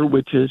culture,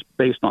 which is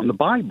based on the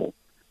Bible.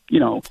 They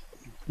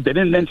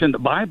didn't mention the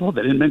Bible,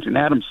 they didn't mention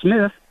Adam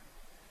Smith,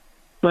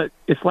 but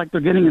it's like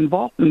they're getting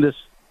involved in this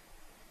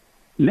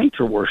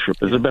nature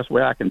worship is the best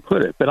way I can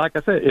put it. But like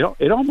I said,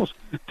 it almost,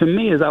 to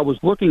me, as I was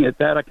looking at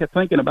that, I kept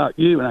thinking about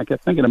you, and I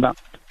kept thinking about,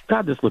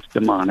 God, this looks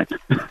demonic.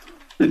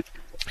 Yes,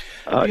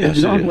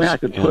 it's the only way I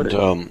could put it.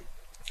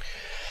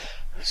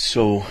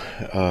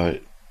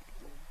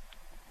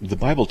 The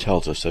Bible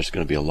tells us there's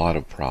going to be a lot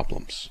of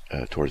problems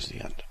towards the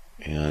end.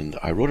 And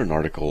I wrote an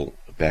article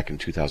back in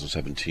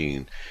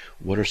 2017,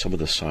 what are some of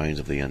the signs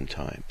of the end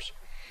times?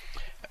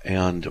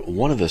 And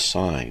one of the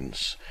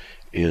signs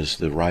is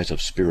the rise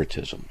of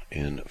Spiritism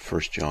in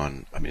 1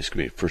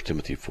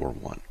 Timothy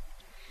 4:1.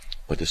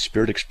 But the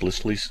Spirit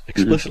explicitly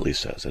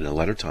says that in the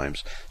latter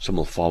times some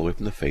will fall away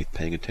from the faith,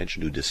 paying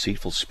attention to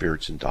deceitful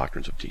spirits and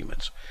doctrines of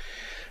demons.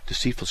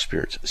 Deceitful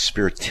spirits,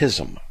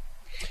 Spiritism.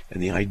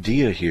 And the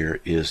idea here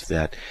is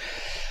that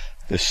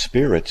the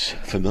spirits,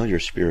 familiar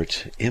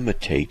spirits,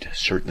 imitate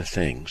certain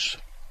things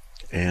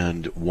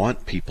and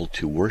want people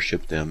to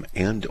worship them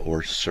and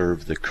or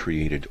serve the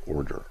created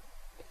order.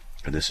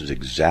 And this is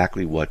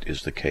exactly what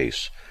is the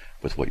case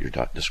with what you're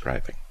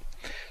describing.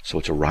 So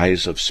it's a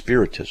rise of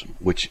Spiritism,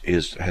 which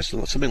has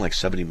something like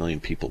 70 million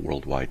people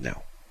worldwide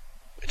now.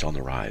 It's on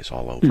the rise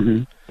all over.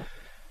 Mm-hmm.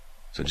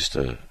 So just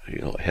a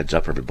heads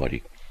up for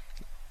everybody.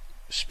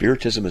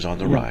 Spiritism is on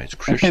the rise.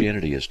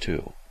 Christianity is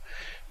too.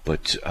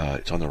 But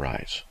it's on the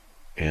rise.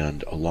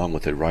 And along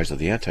with the rise of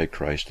the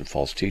Antichrist and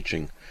false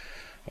teaching,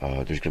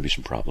 there's going to be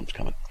some problems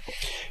coming.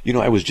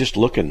 I was just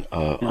looking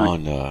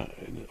on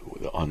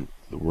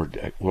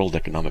the World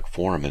Economic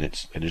Forum, and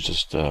it's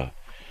just a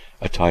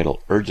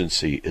title: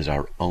 "Urgency is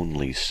our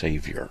only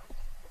savior."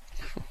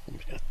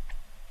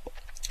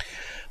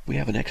 we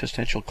have an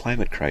existential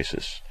climate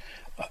crisis.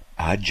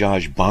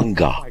 Ajaj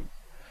Banga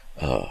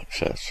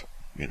says,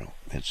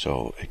 and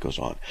so it goes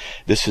on.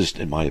 This is,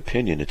 in my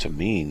opinion, it's a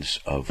means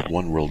of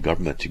one world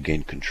government to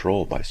gain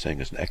control by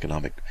saying it's an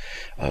economic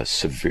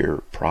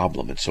severe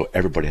problem, and so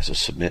everybody has to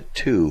submit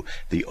to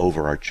the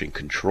overarching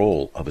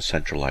control of a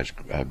centralized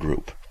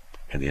group.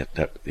 And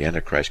the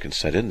Antichrist can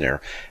set in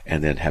there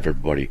and then have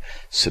everybody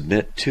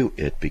submit to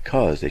it,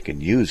 because they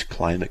can use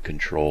climate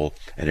control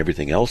and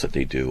everything else that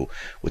they do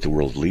with the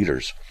world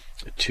leaders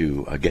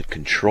to get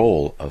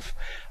control of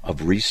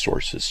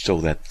resources so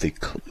that the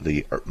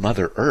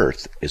Mother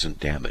Earth isn't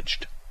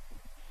damaged.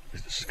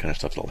 This is the kind of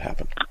stuff that'll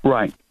happen.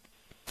 Right.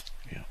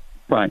 Yeah.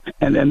 Right.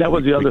 And that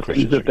was the other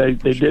thing that they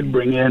did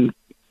bring in.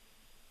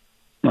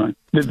 Right.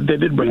 They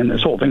did bring in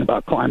this whole thing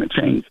about climate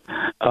change.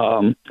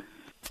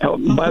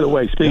 By the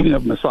way, speaking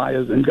of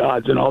messiahs and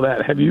gods and all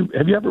that, have you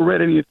ever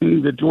read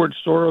anything that George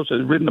Soros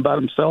has written about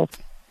himself?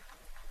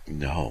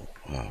 No.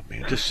 Oh,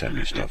 man, just send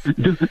me stuff.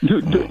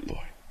 Oh,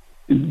 boy.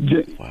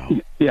 Wow.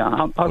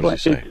 Yeah, I'll go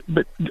ahead.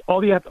 But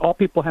all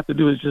people have to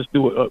do is just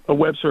do a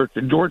web search.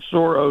 George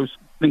Soros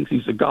thinks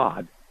he's a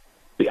god.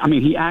 I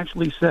mean, he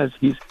actually says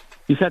he's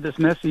had this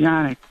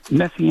messianic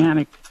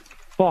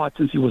thought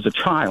since he was a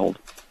child,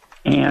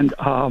 and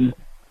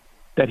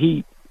that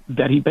he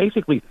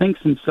basically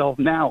thinks himself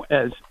now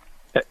as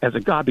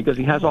a god because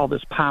he has all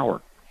this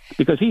power.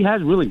 Because he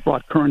has really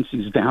brought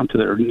currencies down to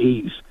their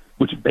knees,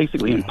 which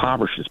basically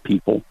impoverishes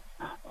people.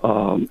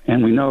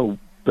 And we know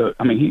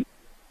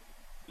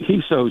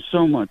he sows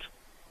so much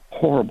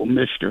horrible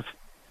mischief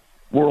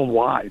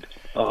worldwide.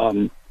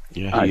 He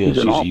is. He's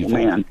an awful evil.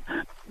 Man.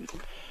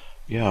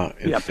 Yeah,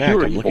 in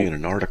fact, I'm looking at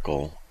an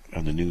article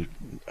on the New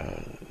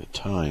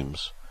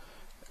Times,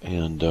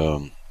 and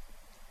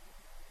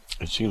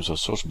it seems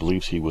Soros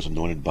believes he was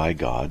anointed by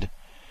God,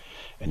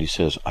 and he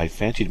says, "I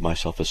fancied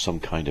myself as some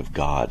kind of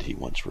god," he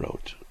once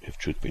wrote. "If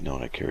truth be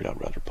known, I carried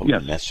out rather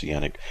potent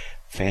messianic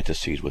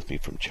fantasies with me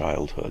from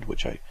childhood,"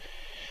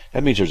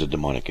 that means there's a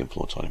demonic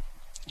influence on him.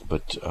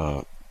 But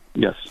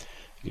yes,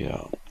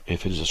 yeah,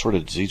 if it is a sort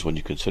of disease when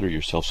you consider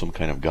yourself some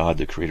kind of god,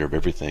 the creator of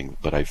everything,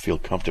 but I feel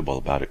comfortable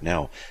about it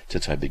now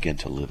since I begin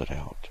to live it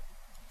out.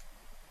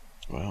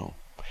 Well,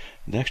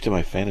 next to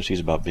my fantasies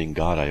about being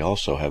God, I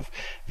also have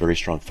very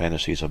strong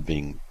fantasies of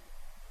being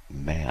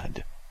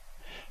mad.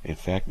 In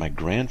fact, my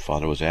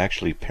grandfather was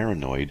actually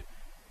paranoid.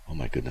 Oh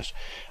my goodness.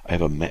 I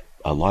have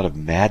a lot of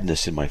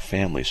madness in my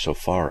family. So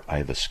far, I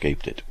have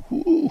escaped it.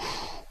 Ooh.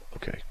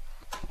 Okay.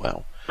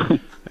 Well,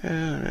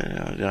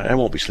 I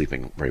won't be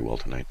sleeping very well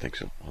tonight.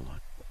 Thanks a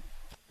lot.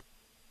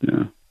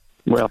 Yeah.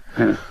 Well,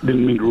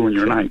 didn't mean to ruin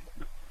your night.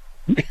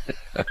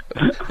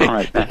 All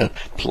right.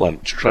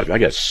 Trust me, I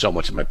got so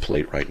much on my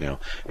plate right now.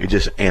 It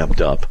just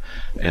amped up,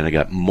 and I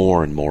got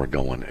more and more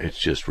going. It's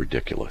just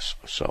ridiculous.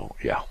 So,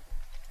 yeah.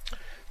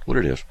 What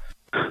it is.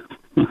 All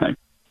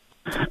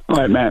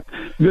right, Matt.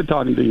 Good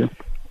talking to you.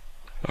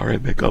 All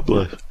right, man. God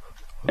bless.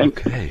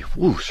 Okay.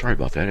 Ooh, sorry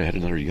about that. I had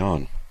another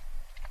yawn.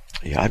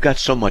 Yeah, I've got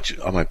so much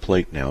on my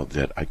plate now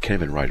that I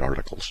can't even write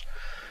articles.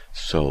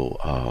 So,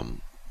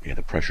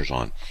 the pressure's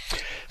on.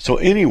 So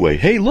anyway,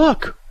 hey,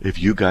 look, if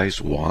you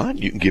guys want,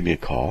 you can give me a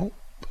call.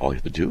 All you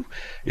have to do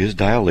is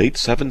dial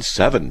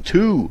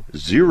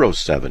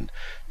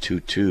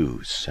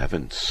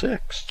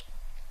 877-207-2276.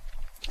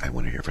 I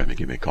want to hear from you.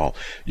 Give me a call.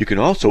 You can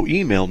also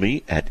email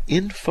me at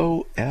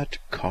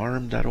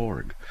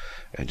info@carm.org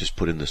and just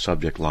put in the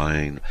subject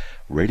line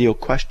radio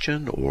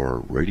question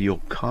or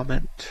radio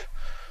comment,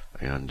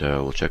 and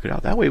we'll check it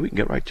out. That way we can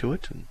get right to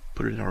it and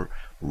put it in our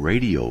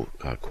radio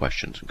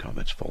questions and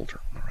comments folder.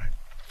 All right.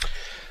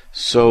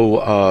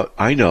 So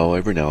I know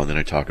every now and then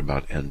I talk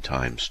about end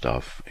time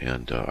stuff,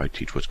 and I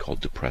teach what's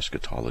called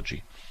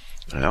deprescatology.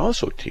 And I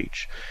also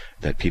teach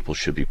that people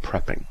should be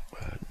prepping,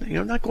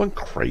 not going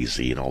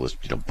crazy and all this,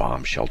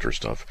 bomb shelter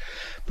stuff,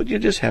 but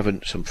just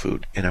having some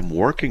food. And I'm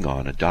working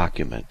on a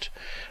document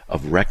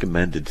of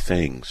recommended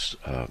things,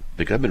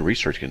 because I've been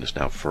researching this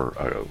now for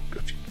a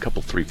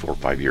couple, 3, 4,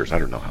 5 years. I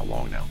don't know how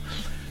long now.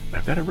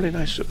 I've got a really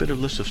nice bit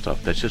of list of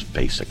stuff that's just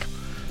basic.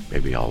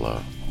 Maybe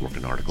I'll work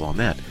an article on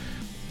that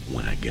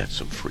when I get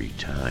some free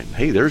time.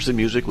 Hey, there's the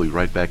music. We'll be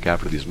right back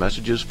after these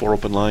messages. 4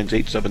 open lines,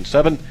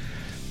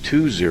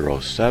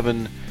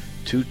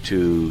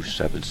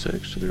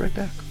 877-207-2276. We'll be right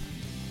back.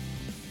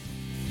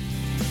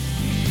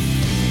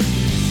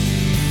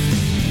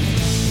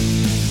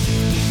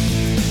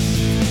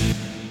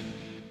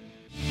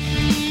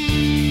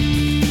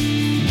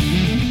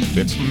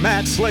 It's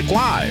Matt Slick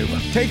Live,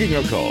 taking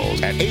your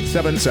calls at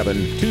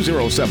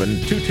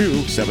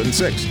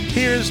 877-207-2276.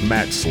 Here's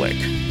Matt Slick.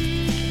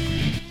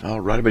 All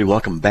right, everybody,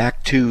 welcome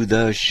back to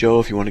the show.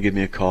 If you want to give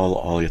me a call,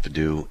 all you have to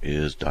do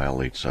is dial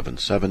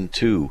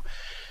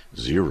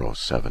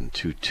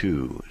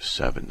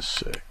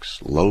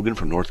 877-207-2276. Logan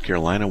from North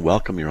Carolina,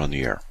 welcome. You're on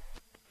the air.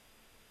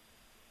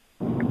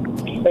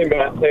 Hey,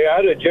 Matt. Hey, I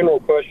had a general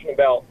question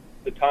about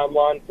the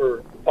timeline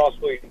for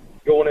possibly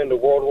going into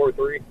World War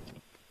III.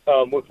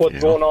 With what's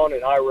going on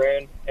in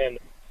Iran and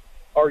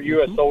our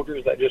U.S.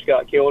 soldiers that just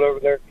got killed over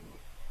there.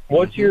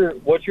 What's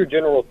your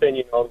general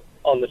opinion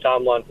on the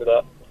timeline for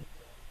that?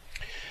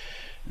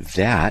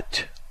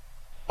 That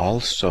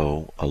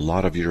also, a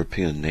lot of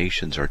European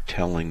nations are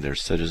telling their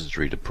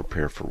citizenry to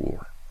prepare for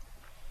war.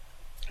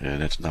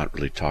 And it's not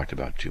really talked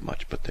about too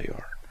much, but they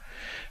are.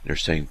 They're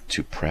saying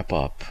to prep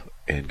up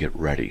and get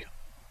ready.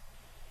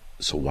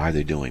 So why are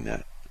they doing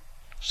that?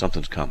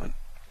 Something's coming.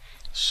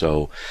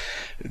 So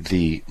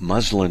the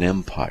Muslim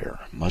empire,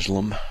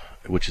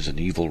 which is an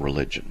evil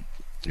religion,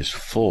 is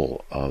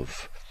full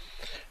of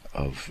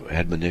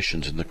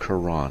admonitions in the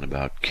Quran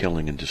about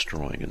killing and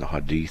destroying. In the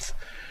Hadith,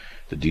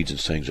 the deeds and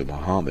sayings of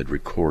Muhammad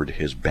record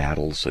his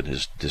battles and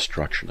his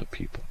destruction of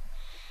people.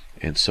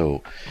 And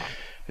so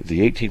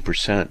the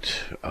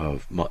 18%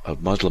 of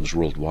Muslims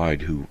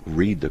worldwide who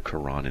read the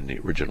Quran in the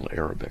original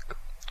Arabic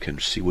can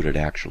see what it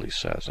actually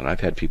says. And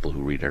I've had people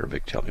who read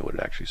Arabic tell me what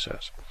it actually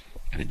says.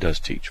 And it does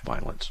teach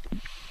violence.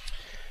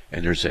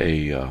 And there's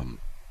a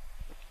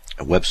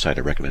website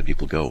I recommend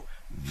people go,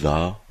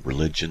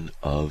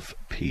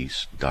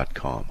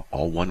 thereligionofpeace.com.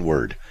 All one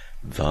word,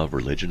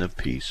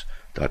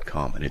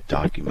 thereligionofpeace.com. And it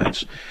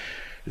documents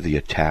the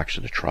attacks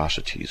and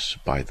atrocities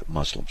by the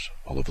Muslims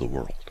all over the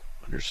world.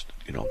 And there's,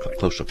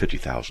 close to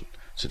 50,000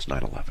 since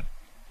 9/11.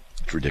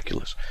 It's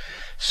ridiculous.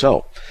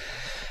 So,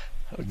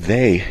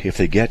 if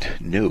they get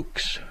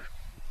nukes,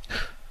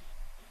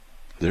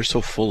 they're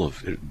so full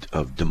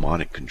of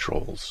demonic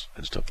controls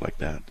and stuff like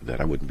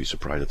that I wouldn't be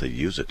surprised if they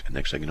use it. And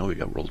next thing you know, we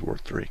got World War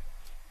III.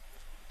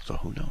 So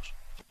who knows?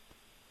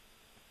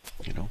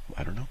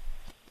 I don't know.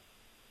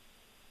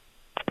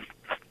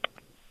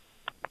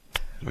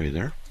 Are you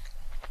there?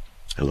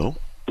 Hello?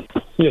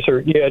 Yes, sir.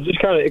 Yeah,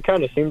 it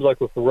kind of seems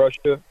like with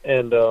Russia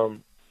and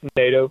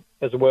NATO,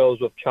 as well as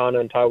with China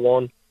and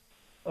Taiwan,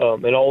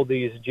 and all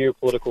these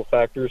geopolitical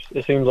factors,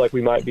 it seems like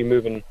we might be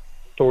moving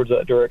towards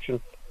that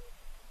direction.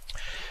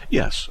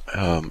 Yes,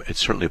 it's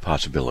certainly a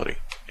possibility.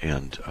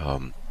 And,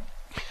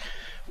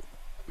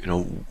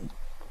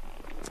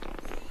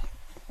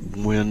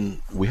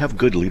 when we have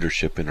good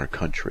leadership in our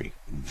country,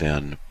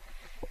 then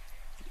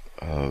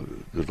the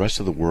rest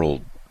of the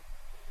world,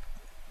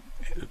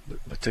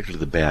 particularly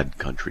the bad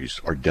countries,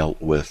 are dealt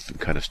with and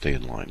kind of stay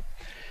in line.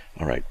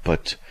 All right,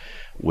 but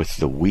with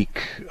the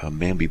weak,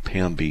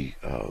 mamby-pamby,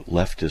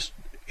 leftist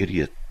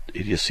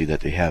idiocy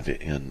that they have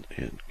in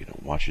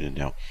Washington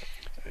now,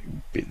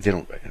 they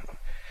don't.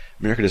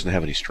 America doesn't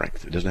have any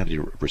strength. It doesn't have any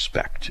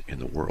respect in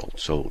the world.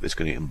 So it's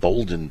going to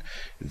embolden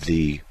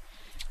the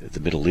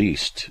Middle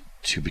East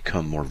to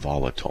become more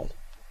volatile.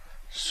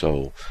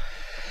 So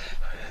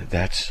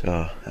that's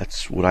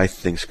what I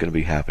think is going to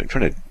be happening. I'm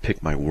trying to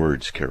pick my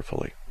words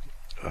carefully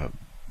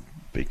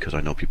because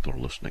I know people are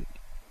listening.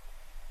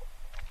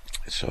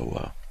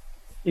 So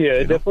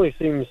it definitely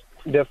seems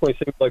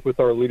like with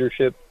our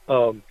leadership,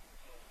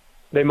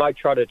 they might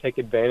try to take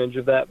advantage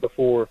of that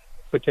before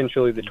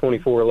potentially the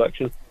 24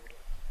 election.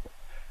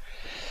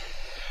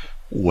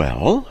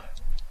 Well,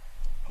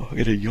 I'll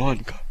get a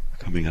yawn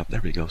coming up.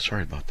 There we go.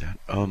 Sorry about that.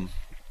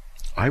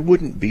 I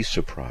wouldn't be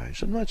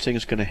surprised. I'm not saying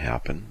it's going to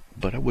happen,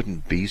 but I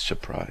wouldn't be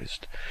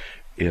surprised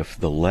if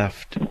the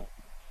left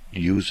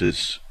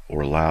uses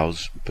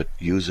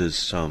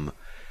some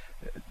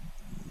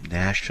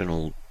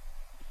national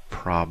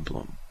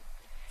problem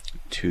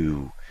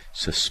to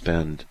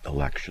suspend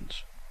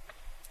elections,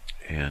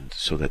 and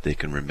so that they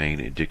can remain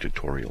in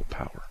dictatorial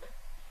power.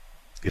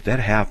 If that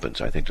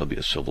happens, I think there'll be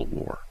a civil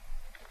war.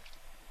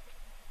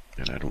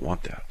 And I don't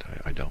want that.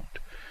 I don't.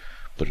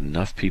 But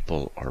enough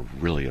people are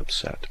really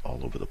upset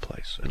all over the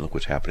place. And look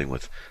what's happening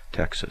with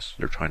Texas.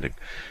 They're trying to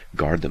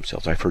guard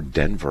themselves. I've heard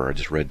Denver. I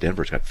just read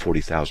Denver's got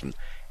 40,000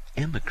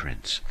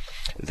 immigrants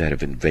that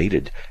have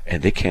invaded,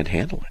 and they can't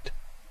handle it.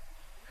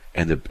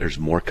 And there's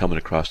more coming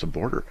across the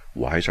border.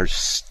 Why is our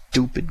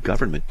stupid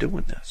government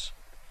doing this?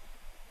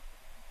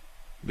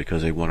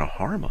 Because they want to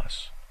harm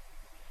us.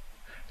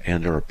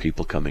 And there are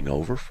people coming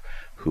over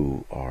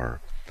who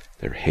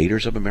they're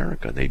haters of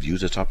America. They've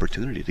used this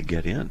opportunity to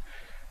get in.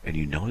 And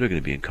they're going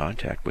to be in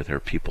contact with their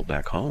people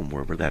back home,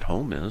 wherever that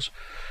home is.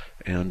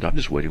 And I'm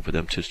just waiting for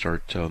them to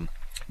start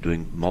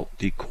doing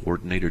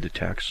multi-coordinated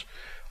attacks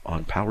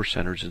on power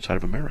centers inside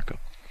of America.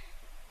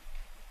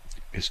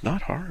 It's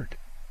not hard.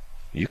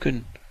 You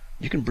can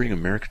bring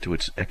America to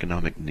its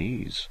economic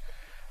knees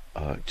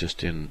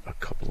just in a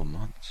couple of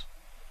months.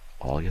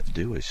 All you have to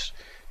do is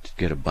to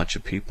get a bunch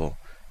of people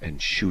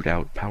and shoot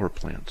out power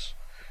plants.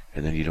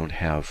 And then you don't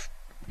have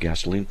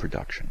gasoline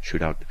production.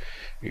 Shoot out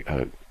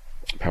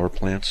power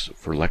plants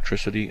for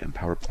electricity and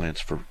power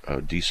plants for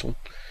diesel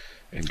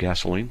and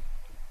gasoline.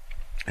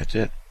 That's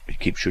it. You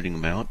keep shooting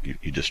them out.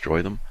 You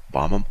destroy them,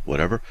 bomb them,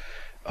 whatever.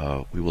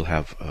 We will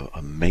have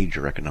a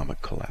major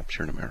economic collapse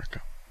here in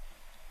America.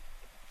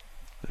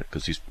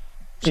 Because these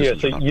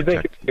systems so are not you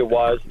think it'd be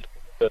wise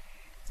to...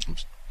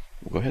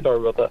 Go ahead. Sorry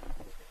about that.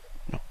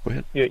 No, go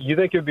ahead. Yeah, you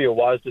think it would be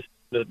wise to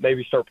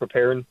maybe start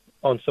preparing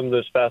on some of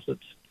those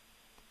facets?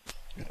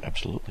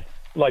 Absolutely.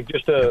 Like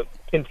just a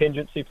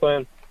contingency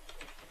plan?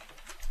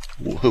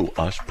 Who?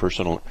 Us,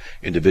 personal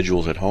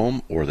individuals at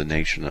home, or the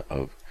nation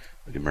of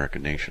the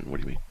American nation?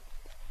 What do you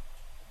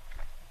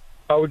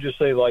I would just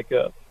say, like,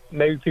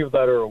 maybe people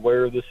that are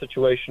aware of the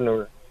situation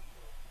or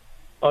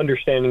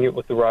understanding it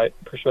with the right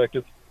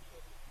perspective.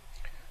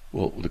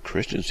 Well, the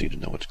Christians need to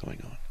know what's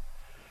going on.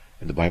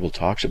 And the Bible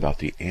talks about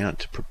the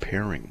ant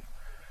preparing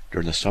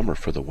during the summer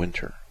for the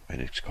winter,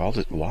 and it's called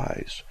it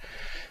wise.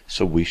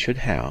 So we should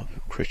have,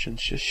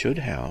 Christians just should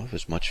have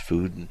as much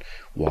food and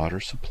water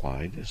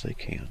supplied as they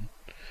can.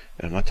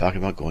 And I'm not talking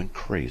about going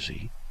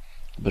crazy,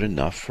 but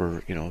enough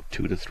for, 2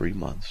 to 3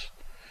 months.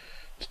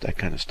 It's that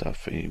kind of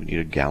stuff. You need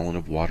a gallon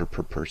of water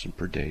per person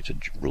per day. It's a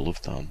rule of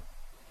thumb.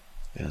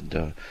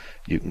 And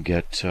you can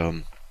get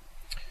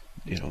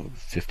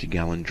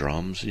 50-gallon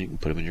drums, and you can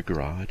put them in your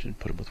garage and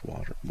put them with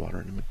water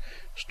in them and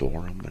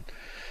store them,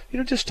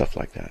 and just stuff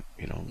like that.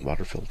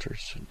 Water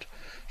filters, and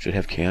should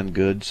have canned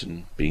goods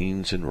and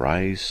beans and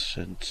rice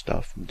and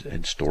stuff,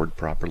 and stored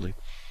properly.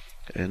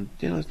 And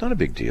it's not a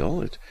big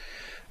deal.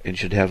 And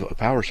should have a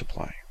power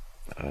supply.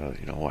 I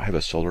have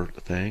a solar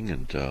thing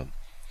and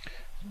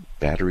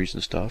batteries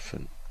and stuff,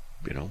 and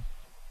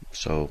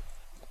so,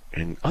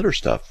 and other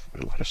stuff,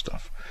 a lot of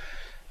stuff.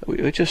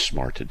 It's just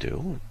smart to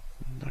do,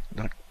 and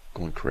not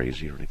going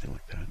crazy or anything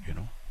like that. You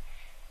know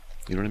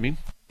what I mean?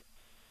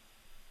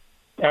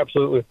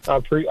 Absolutely.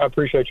 I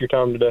appreciate your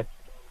time today.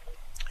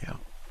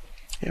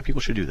 Yeah,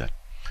 people should do that.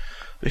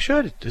 They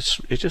should. It's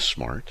just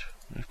smart.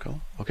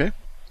 Okay?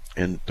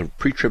 And the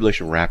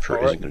pre-tribulation rapture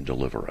isn't going to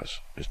deliver us.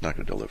 It's not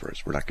going to deliver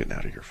us. We're not getting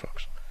out of here,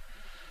 folks.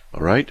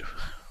 All right?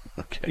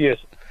 Okay. Yes.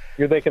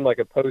 You're thinking like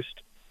a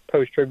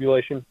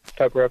post-tribulation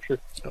type rapture?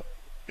 Oh,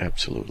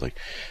 absolutely.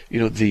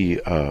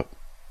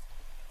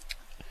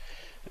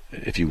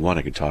 If you want,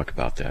 I could talk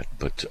about that,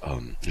 but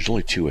there's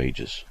only 2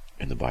 ages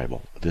in the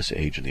Bible, this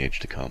age and the age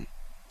to come.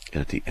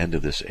 And at the end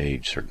of this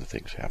age, certain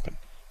things happen.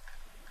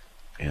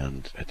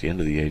 And at the end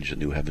of the age, the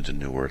new heavens and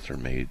new earth are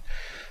made.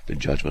 The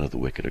judgment of the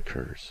wicked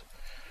occurs.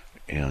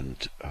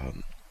 And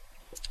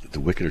the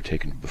wicked are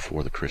taken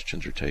before the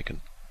Christians are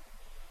taken.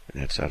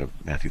 And that's out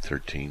of Matthew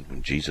 13,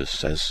 when Jesus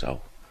says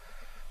so.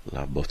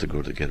 Allow both to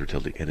go together till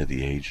the end of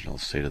the age, and I'll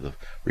say to the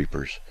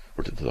reapers,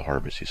 or to the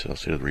harvest, he said, I'll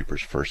say to the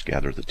reapers, first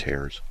gather the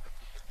tares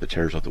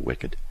of the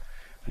wicked.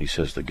 And he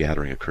says the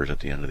gathering occurs at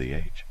the end of the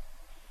age.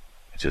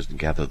 It says,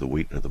 gather the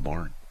wheat into the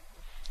barn.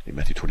 In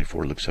Matthew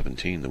 24, Luke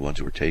 17, the ones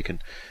who were taken,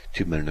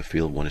 2 men in a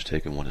field, one is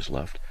taken, one is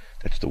left.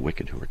 That's the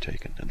wicked who are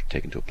taken, and they're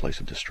taken to a place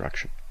of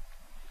destruction.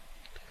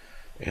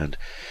 And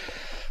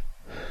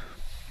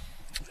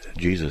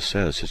Jesus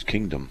says his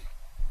kingdom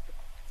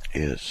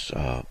is,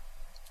 I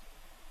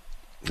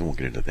won't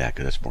get into that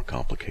because that's more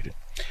complicated.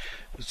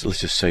 So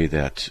let's just say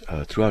that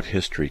throughout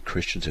history,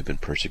 Christians have been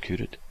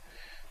persecuted,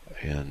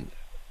 and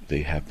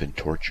they have been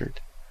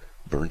tortured,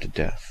 burned to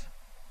death.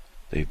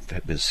 They've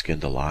been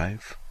skinned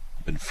alive,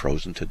 been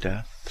frozen to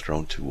death,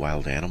 thrown to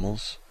wild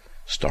animals,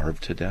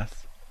 starved to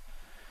death.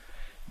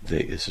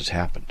 This has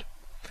happened.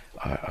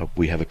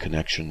 We have a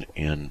connection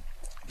in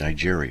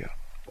Nigeria.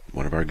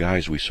 One of our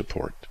guys we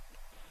support,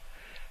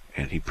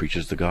 and he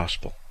preaches the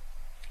gospel,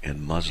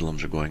 and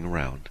Muslims are going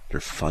around. They're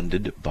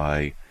funded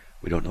by,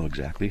 we don't know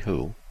exactly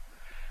who,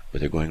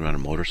 but they're going around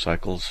on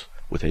motorcycles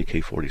with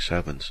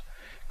AK-47s,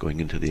 going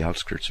into the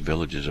outskirts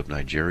villages of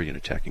Nigeria and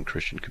attacking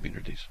Christian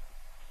communities,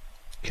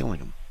 killing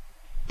them,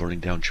 burning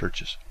down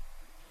churches,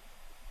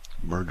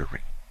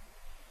 murdering.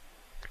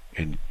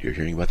 And you're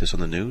hearing about this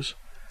on the news?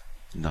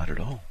 Not at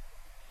all.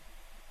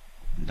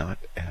 Not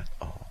at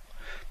all.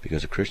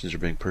 Because the Christians are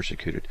being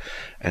persecuted.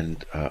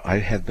 And I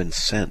have been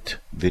sent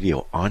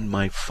video on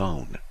my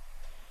phone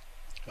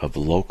of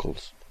local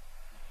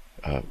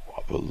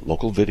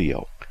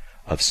video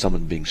of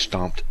someone being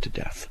stomped to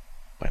death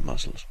by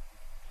Muslims.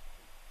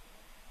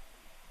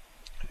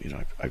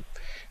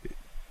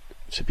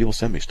 So people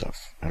send me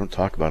stuff. I don't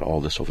talk about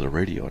all this over the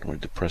radio. I don't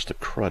want to depress the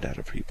crud out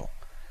of people.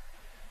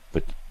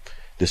 But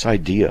this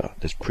idea,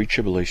 this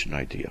pre-tribulation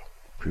idea,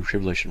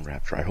 pre-tribulation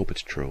rapture, I hope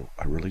it's true.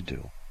 I really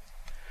do.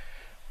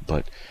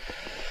 But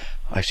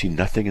I see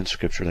nothing in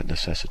Scripture that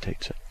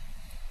necessitates it.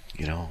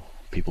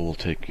 People will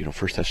take, 1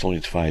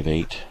 Thessalonians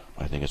 5:8,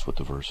 I think that's what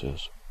the verse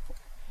is.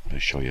 I'm going to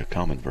show you a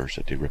common verse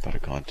that they rip out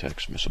of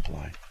context,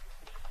 misapply.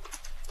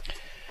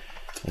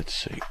 Let's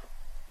see.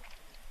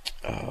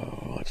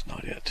 That's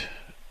not it.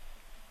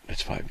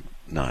 It's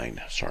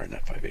 5:9. Sorry,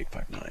 not 5:8,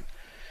 5:9.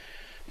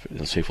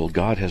 They'll say, well,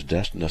 God has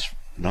destined us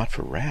not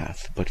for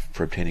wrath, but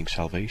for obtaining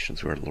salvation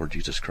through our Lord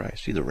Jesus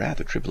Christ. See, the wrath,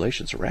 the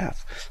tribulation's a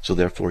wrath. So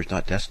therefore, he's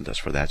not destined us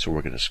for that, so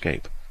we're going to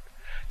escape.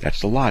 That's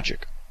the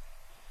logic.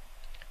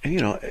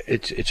 And,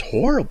 it's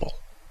horrible.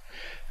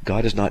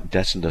 God has not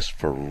destined us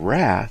for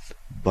wrath,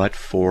 but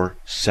for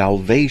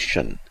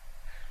salvation.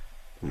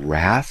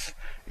 Wrath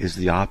is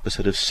the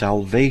opposite of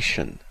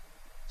salvation.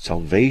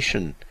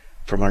 Salvation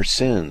from our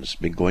sins,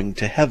 being going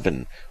to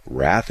heaven.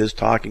 Wrath is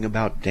talking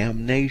about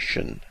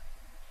damnation.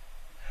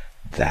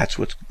 That's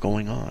what's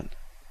going on.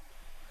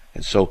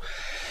 And so,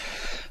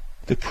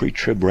 the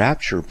pre-trib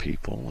rapture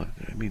people,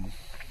 I'm going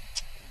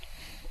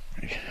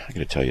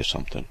to tell you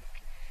something.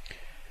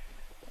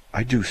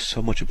 I do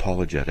so much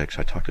apologetics.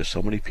 I talk to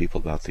so many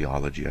people about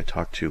theology. I've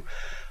talked to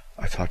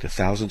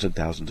thousands and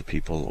thousands of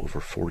people over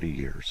 40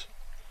 years.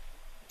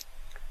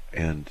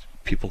 And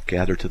people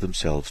gather to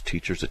themselves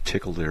teachers that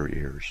tickle their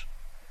ears.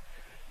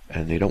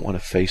 And they don't want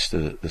to face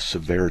the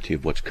severity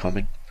of what's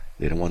coming.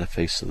 They don't want to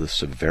face the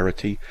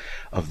severity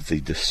of the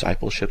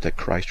discipleship that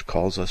Christ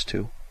calls us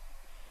to,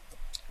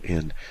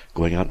 in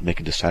going out and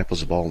making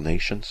disciples of all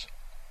nations.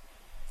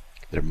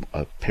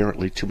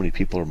 Apparently too many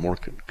people are more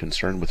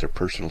concerned with their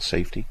personal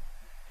safety,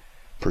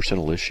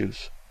 personal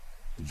issues,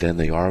 than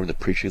they are in the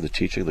preaching and the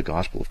teaching of the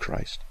gospel of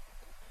Christ.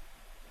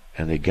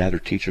 And they gather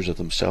teachers of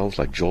themselves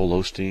like Joel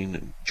Osteen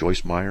and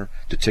Joyce Meyer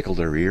to tickle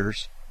their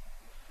ears.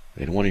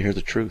 They don't want to hear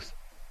the truth.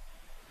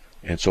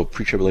 And so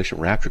pre-tribulation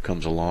rapture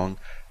comes along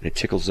and it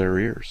tickles their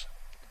ears.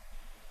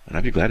 And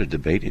I'd be glad to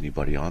debate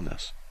anybody on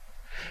this.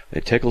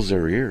 It tickles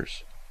their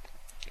ears.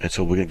 And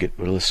so we're going to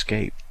we'll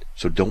escape.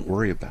 So don't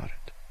worry about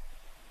it.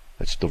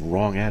 That's the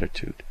wrong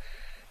attitude.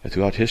 And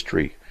throughout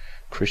history,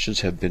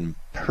 Christians have been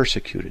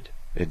persecuted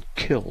and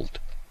killed,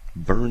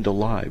 burned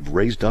alive,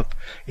 raised up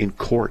in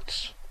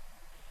courts,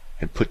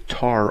 and put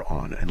tar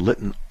on and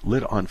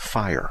lit on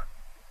fire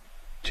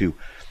to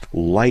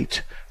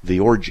light the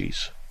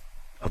orgies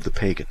of the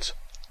pagans.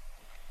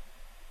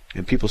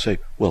 And people say,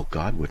 well,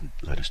 God wouldn't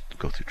let us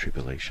go through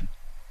tribulation.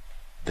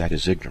 That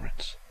is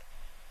ignorance.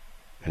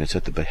 And it's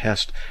at the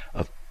behest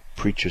of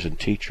preachers and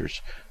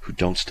teachers who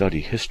don't study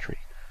history,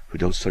 who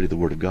don't study the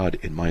Word of God,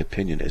 in my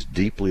opinion, as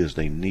deeply as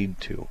they need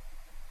to,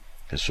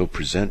 and so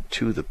present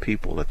to the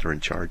people that they're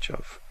in charge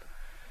of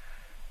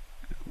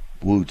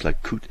words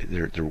like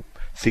they're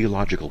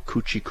theological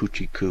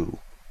coochie coo.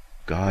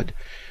 God,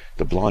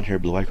 the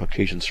blonde-haired, blue-eyed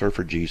Caucasian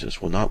surfer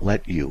Jesus, will not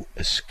let you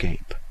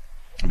escape.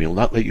 He will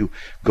not let you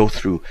go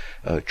through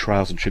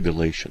trials and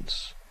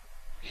tribulations.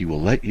 He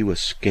will let you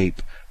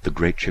escape the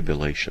great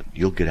tribulation.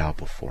 You'll get out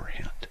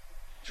beforehand.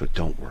 So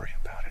don't worry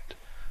about it.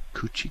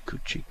 Coochie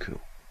coo.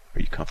 Are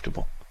you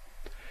comfortable?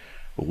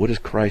 Well, what does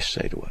Christ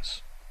say to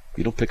us? If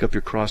you don't pick up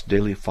your cross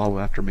daily and follow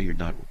after me, you're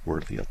not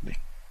worthy of me.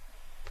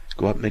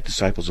 Go out and make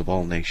disciples of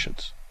all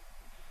nations.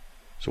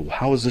 So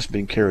how is this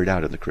being carried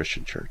out in the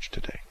Christian church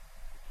today?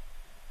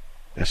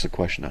 That's the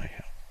question I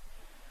have.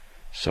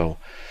 So,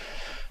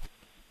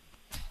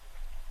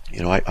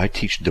 I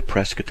teach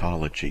depressed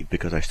eschatology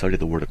because I study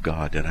the Word of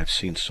God and I've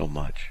seen so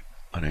much.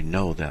 And I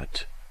know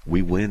that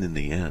we win in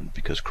the end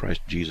because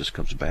Christ Jesus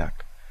comes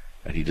back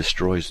and He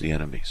destroys the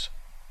enemies.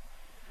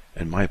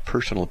 And my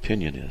personal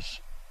opinion is,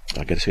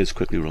 I've got to say this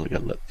quickly, we only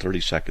got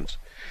 30 seconds.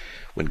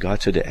 When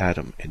God said to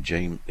Adam in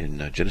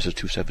Genesis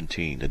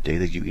 2:17, the day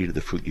that you eat of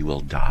the fruit you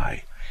will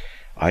die,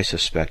 I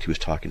suspect He was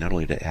talking not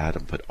only to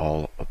Adam but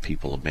all of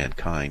people of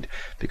mankind,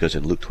 because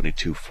in Luke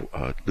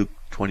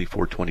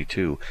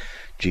 24:22,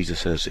 Jesus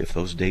says, if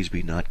those days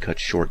be not cut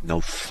short, no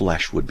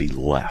flesh would be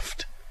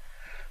left.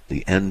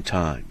 The end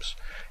times,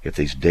 if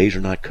these days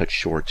are not cut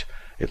short,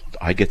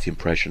 I get the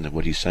impression that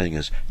what He's saying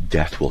is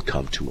death will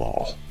come to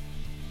all.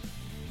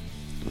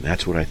 And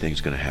that's what I think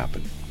is going to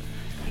happen.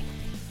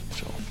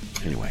 So,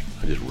 anyway,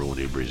 I just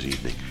ruined everybody's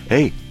evening.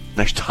 Hey,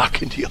 nice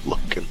talking to you,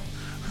 Logan.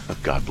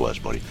 God bless,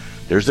 buddy.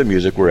 There's the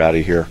music. We're out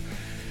of here.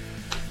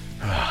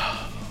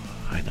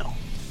 I know.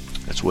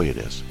 That's the way it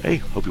is. Hey,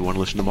 hope you want to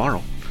listen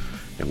tomorrow.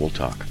 And we'll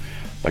talk.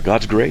 By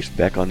God's grace,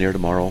 back on the air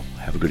tomorrow.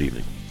 Have a good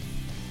evening.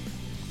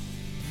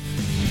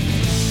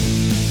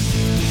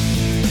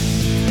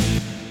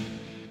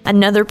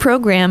 Another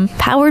program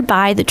powered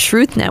by the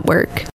Truth Network.